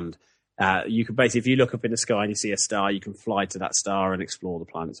things. And you can basically, if you look up in the sky and you see a star, you can fly to that star and explore the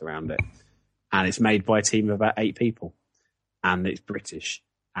planets around it. And it's made by a team of about 8 people. And it's British.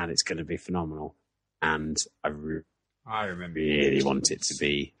 And it's going to be phenomenal. And I remember really want it to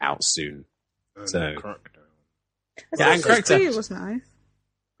be out soon. So, yeah, and Crackdown was nice.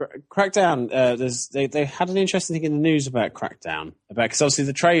 Crackdown. They had an interesting thing in the news about Crackdown, because obviously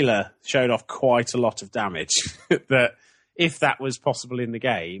the trailer showed off quite a lot of damage. That if that was possible in the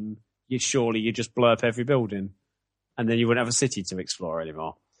game, you'd just blow up every building, and then you wouldn't have a city to explore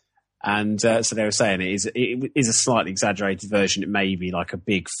anymore. And so they were saying it is a slightly exaggerated version. It may be like a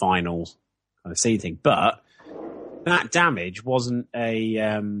big final kind of scene thing, but that damage wasn't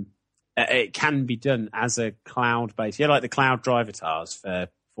it can be done as a cloud-based. Like the cloud drivatars for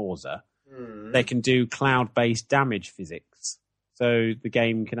Forza. They can do cloud-based damage physics. So the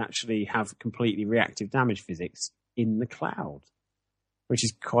game can actually have completely reactive damage physics in the cloud, which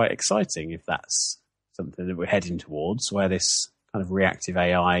is quite exciting if that's something that we're heading towards, where this kind of reactive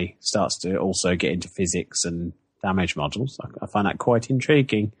AI starts to also get into physics and damage models. I find that quite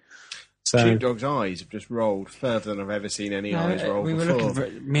intriguing. So, Sheepdog's eyes have just rolled further than I've ever seen any eyes roll we were before. looking for,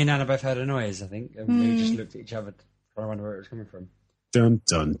 me and Anna both heard a noise, I think, and we just looked at each other trying to wonder where it was coming from. Dun,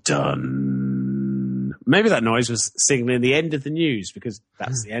 dun, dun. Maybe that noise was signaling the end of the news, because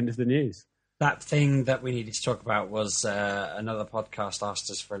that's the end of the news. That thing that we needed to talk about was another podcast asked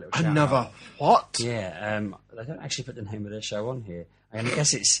us for a little shout Another out. what? Yeah, they don't actually put the name of their show on here. I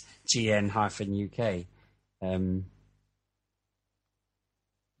guess it's GN-UK.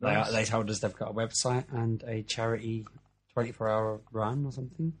 Nice. They told us they've got a website and a charity 24-hour run or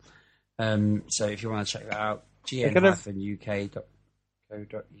something. So if you want to check that out, gn-uk.co.uk.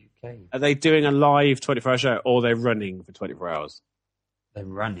 Are they doing a live 24-hour show, or are they running for 24 hours? They're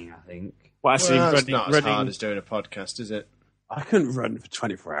running, I think. Well, actually, Well, it's not as running. hard as doing a podcast, is it? I couldn't run for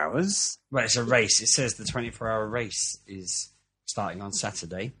 24 hours. Well, it's a race. It says the 24-hour race is starting on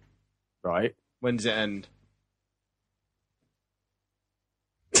Saturday. Right. When does it end?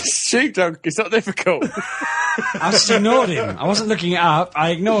 Sheepdog, it's not difficult. I just ignored him. I wasn't looking it up. I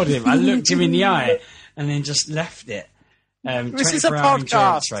ignored him. I looked him in the eye and then just left it. This is a 24-hour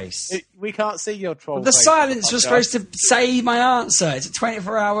endurance podcast. race. We can't see your troll. Well, the face on silence was podcast. supposed to say my answer. It's a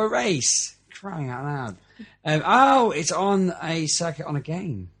 24-hour race. Crying out loud. It's on a circuit on a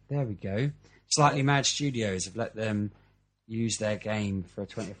game. There we go. Slightly Mad Studios have let them use their game for a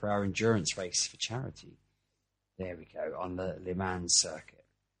 24-hour endurance race for charity. There we go, on the Le Mans circuit.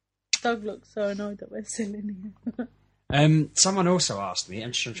 Doug looks so annoyed that we're still in here. Someone also asked me,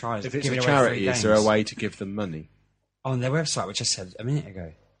 I'm just going to try If it's giving a away charity, free is there a games. way to give them money? On their website, which I said a minute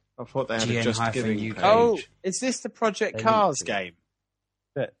ago. I thought they had a Just Giving GN-UK. page. Oh, is this the Project They Cars need to. game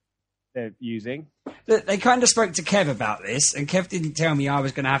that they're using? Look, they kind of spoke to Kev about this, and Kev didn't tell me I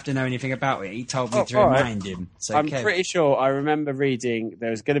was going to have to know anything about it. He told me to all right. remind him. So I'm Kev, pretty sure I remember reading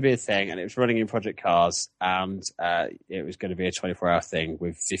there was going to be a thing, and it was running in Project Cars, and it was going to be a 24-hour thing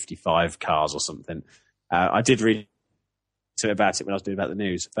with 55 cars or something. I did read a bit about it when I was doing about the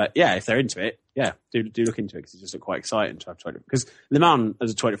news, but yeah, if they're into it, yeah, do look into it because it just looked quite exciting to have 20. Because Le Mans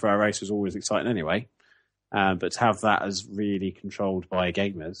as a 24-hour race was always exciting anyway, but to have that as really controlled by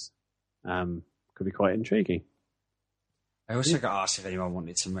gamers could be quite intriguing. I also got asked if anyone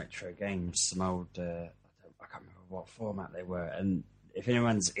wanted some retro games, some old, I can't remember what format they were. And if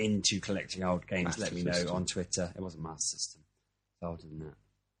anyone's into collecting old games, Master let me know System. on Twitter. It wasn't Master System. It's older than that.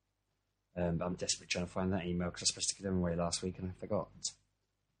 But I'm desperately trying to find that email because I was supposed to give them away last week and I forgot.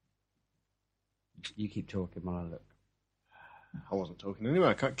 You keep talking while I look. I wasn't talking anyway.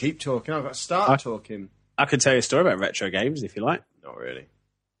 I can't keep talking. I've got to start talking. I could tell you a story about retro games if you like. Not really.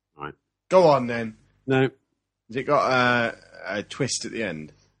 Right. Go on then. No. Has it got a twist at the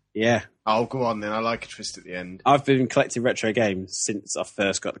end? Yeah. Oh, go on then. I like a twist at the end. I've been collecting retro games since I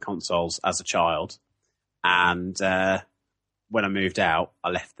first got the consoles as a child. And when I moved out, I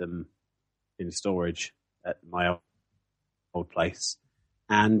left them in storage at my old place.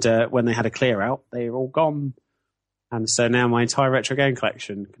 And when they had a clear out, they were all gone. And so now my entire retro game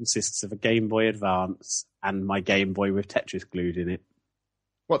collection consists of a Game Boy Advance and my Game Boy with Tetris glued in it.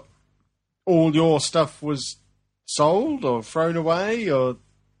 What? All your stuff was sold or thrown away, or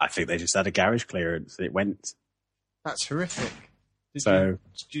I think they just had a garage clearance. It went. that's horrific. Did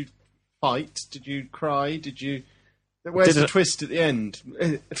you fight? Did you cry? Did you? Where's the twist at the end?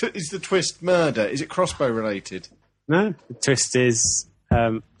 Is the twist murder? Is it crossbow related? No, the twist is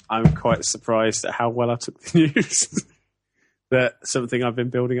I'm quite surprised at how well I took the news. That something I've been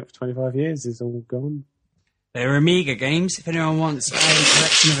building up for 25 years is all gone. There are Amiga games. If anyone wants a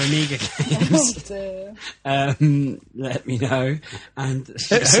collection of Amiga games, let me know. And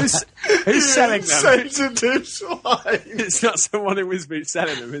Who's selling them? Sensitive swine. It's not someone in Wisbech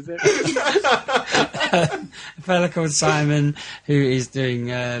selling them, is it? a fella called Simon who is doing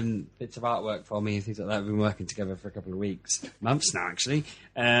bits of artwork for me and things like that. We've been working together for a couple of months now actually.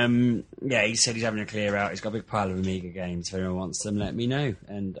 Yeah, he said he's having a clear out. He's got a big pile of Amiga games. If anyone wants them, let me know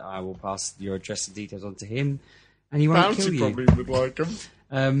and I will pass your address and details on to him and he won't kill Bounty you. probably would like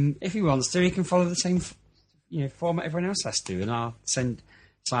them. If he wants to, he can follow the same format everyone else has to, and I'll send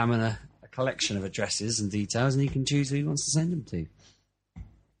Simon a collection of addresses and details and he can choose who he wants to send them to.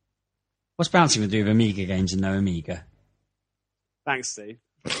 What's Bouncy going to do with Amiga games and no Amiga? Thanks, Steve.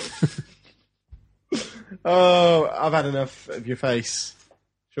 Oh, I've had enough of your face.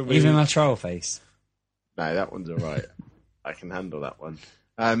 Shall we? Even my troll face. No, that one's all right. I can handle that one.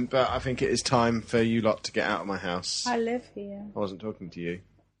 But I think it is time for you lot to get out of my house. I live here. I wasn't talking to you. You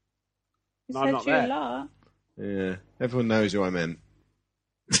No, I'm said not you there. a lot. Yeah, everyone knows who I meant.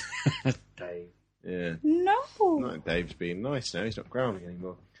 Dave. Yeah, No. not Dave's being nice now. He's not growling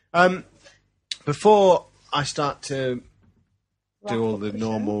anymore. Before I start to do all the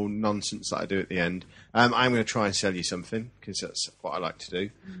normal nonsense that I do at the end, I'm going to try and sell you something because that's what I like to do.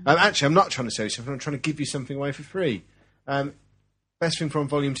 Actually, I'm not trying to sell you something. I'm trying to give you something away for free. Best Thing From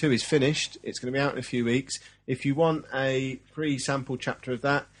Volume 2 is finished. It's going to be out in a few weeks. If you want a free sample chapter of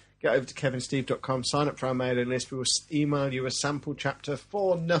that, get over to kevinsteve.com, sign up for our mailing list. We will email you a sample chapter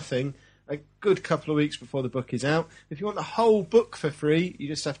for nothing a good couple of weeks before the book is out. If you want the whole book for free, you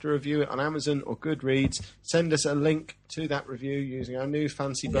just have to review it on Amazon or Goodreads. Send us a link to that review using our new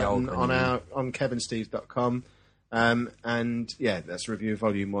fancy button on kevinsteve.com. And yeah, that's review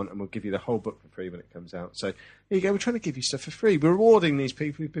volume 1, and we'll give you the whole book for free when it comes out. So there you go. We're trying to give you stuff for free. We're rewarding these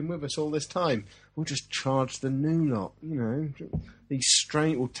people who've been with us all this time. We'll just charge the new lot. You know,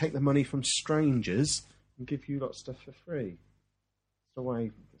 we'll take the money from strangers and give you lot of stuff for free.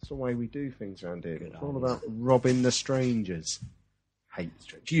 It's the way we do things around here. It's all about robbing the strangers.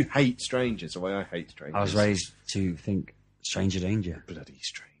 You hate strangers the way I hate strangers. I was raised to think stranger danger. Bloody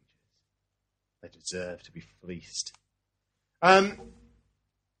strangers. They deserve to be fleeced. Did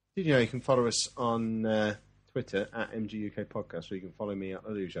you know you can follow us on Twitter at MGUK Podcast, or you can follow me at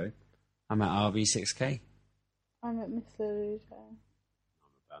Alujo. I'm at RB6K. I'm at Mr. Lujo. I'm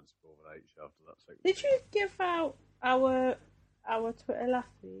a band sport with H after that segment. Did you give out our Twitter last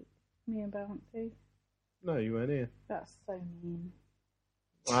week? Me and Bouncy? No, you weren't here. That's so mean.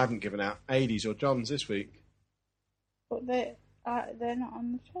 Well, I haven't given out 80s or John's this week. But they're not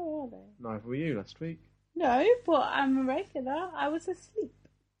on the show, are they? Neither were you last week. No, but I'm a regular. I was asleep.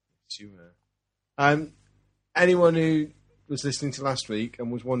 Yes, you were. Anyone who was listening to last week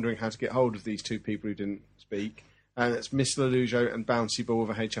and was wondering how to get hold of these two people who didn't speak, it's Mr. Lelujo and Bouncy Ball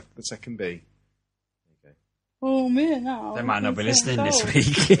with a H after the second B. Oh, me now. They might not be listening this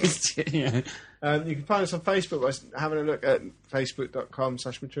week. Yeah. You can find us on Facebook by having a look at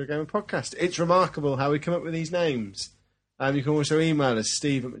facebook.com/MatureGamerPodcast. It's remarkable how we come up with these names. You can also email us,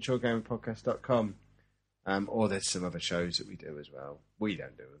 steve@maturegamerpodcast.com. Or there's some other shows that we do as well. We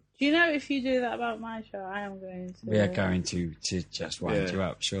don't do them. Do you know if you do that about my show, I am going to... We are going to just wind you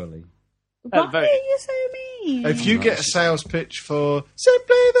up, surely. Why are you so mean? If you get a sales pitch for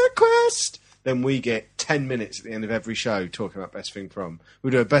Simply the Quest, then we get 10 minutes at the end of every show talking about Best Thing From. We'll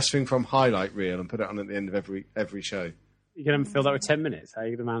do a Best Thing From highlight reel and put it on at the end of every show. You're going to fill that with 10 minutes? How are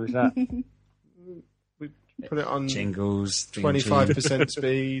you going to manage that? We put it on jingles, 25%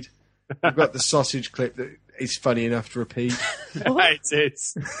 speed. We've got the sausage clip that is funny enough to repeat. It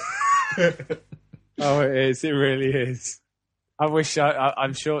is. Oh, it is. It really is. I wish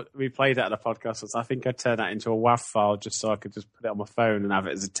I'm sure we played that on a podcast once. I think I'd turn that into a WAV file just so I could just put it on my phone and have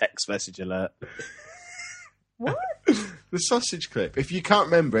it as a text message alert. What? The sausage clip. If you can't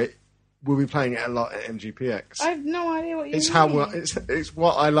remember it, we'll be playing it a lot at MGPX. I have no idea what you It's mean. it's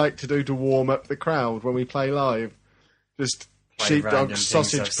what I like to do to warm up the crowd when we play live. Just sheepdog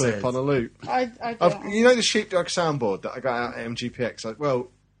sausage clip on a loop. I don't. You know the sheepdog soundboard that I got out at MGPX?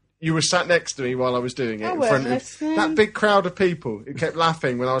 You were sat next to me while I was doing it I in weren't front of listening. that big crowd of people who kept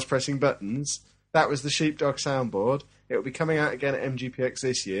laughing when I was pressing buttons. That was the sheepdog soundboard. It will be coming out again at MGPX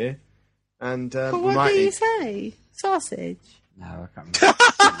this year. And But we what might do you say? Sausage? No, I can't remember.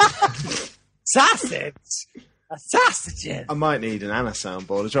 Sausage! A sausage! I might need an Anna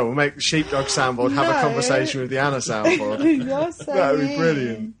soundboard as well. We'll make the sheepdog soundboard have a No. conversation with the Anna soundboard. You're so That would be mean.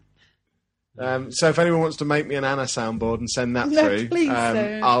 brilliant. So if anyone wants to make me an Anna soundboard and send that No, through, please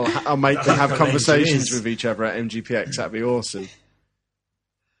don't. I'll make them have got conversations engineers. with each other at MGPX. That'd be awesome.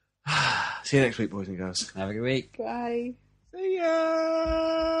 See you next week, boys and girls. Have a good week. Bye. See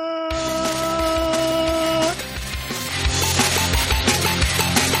ya!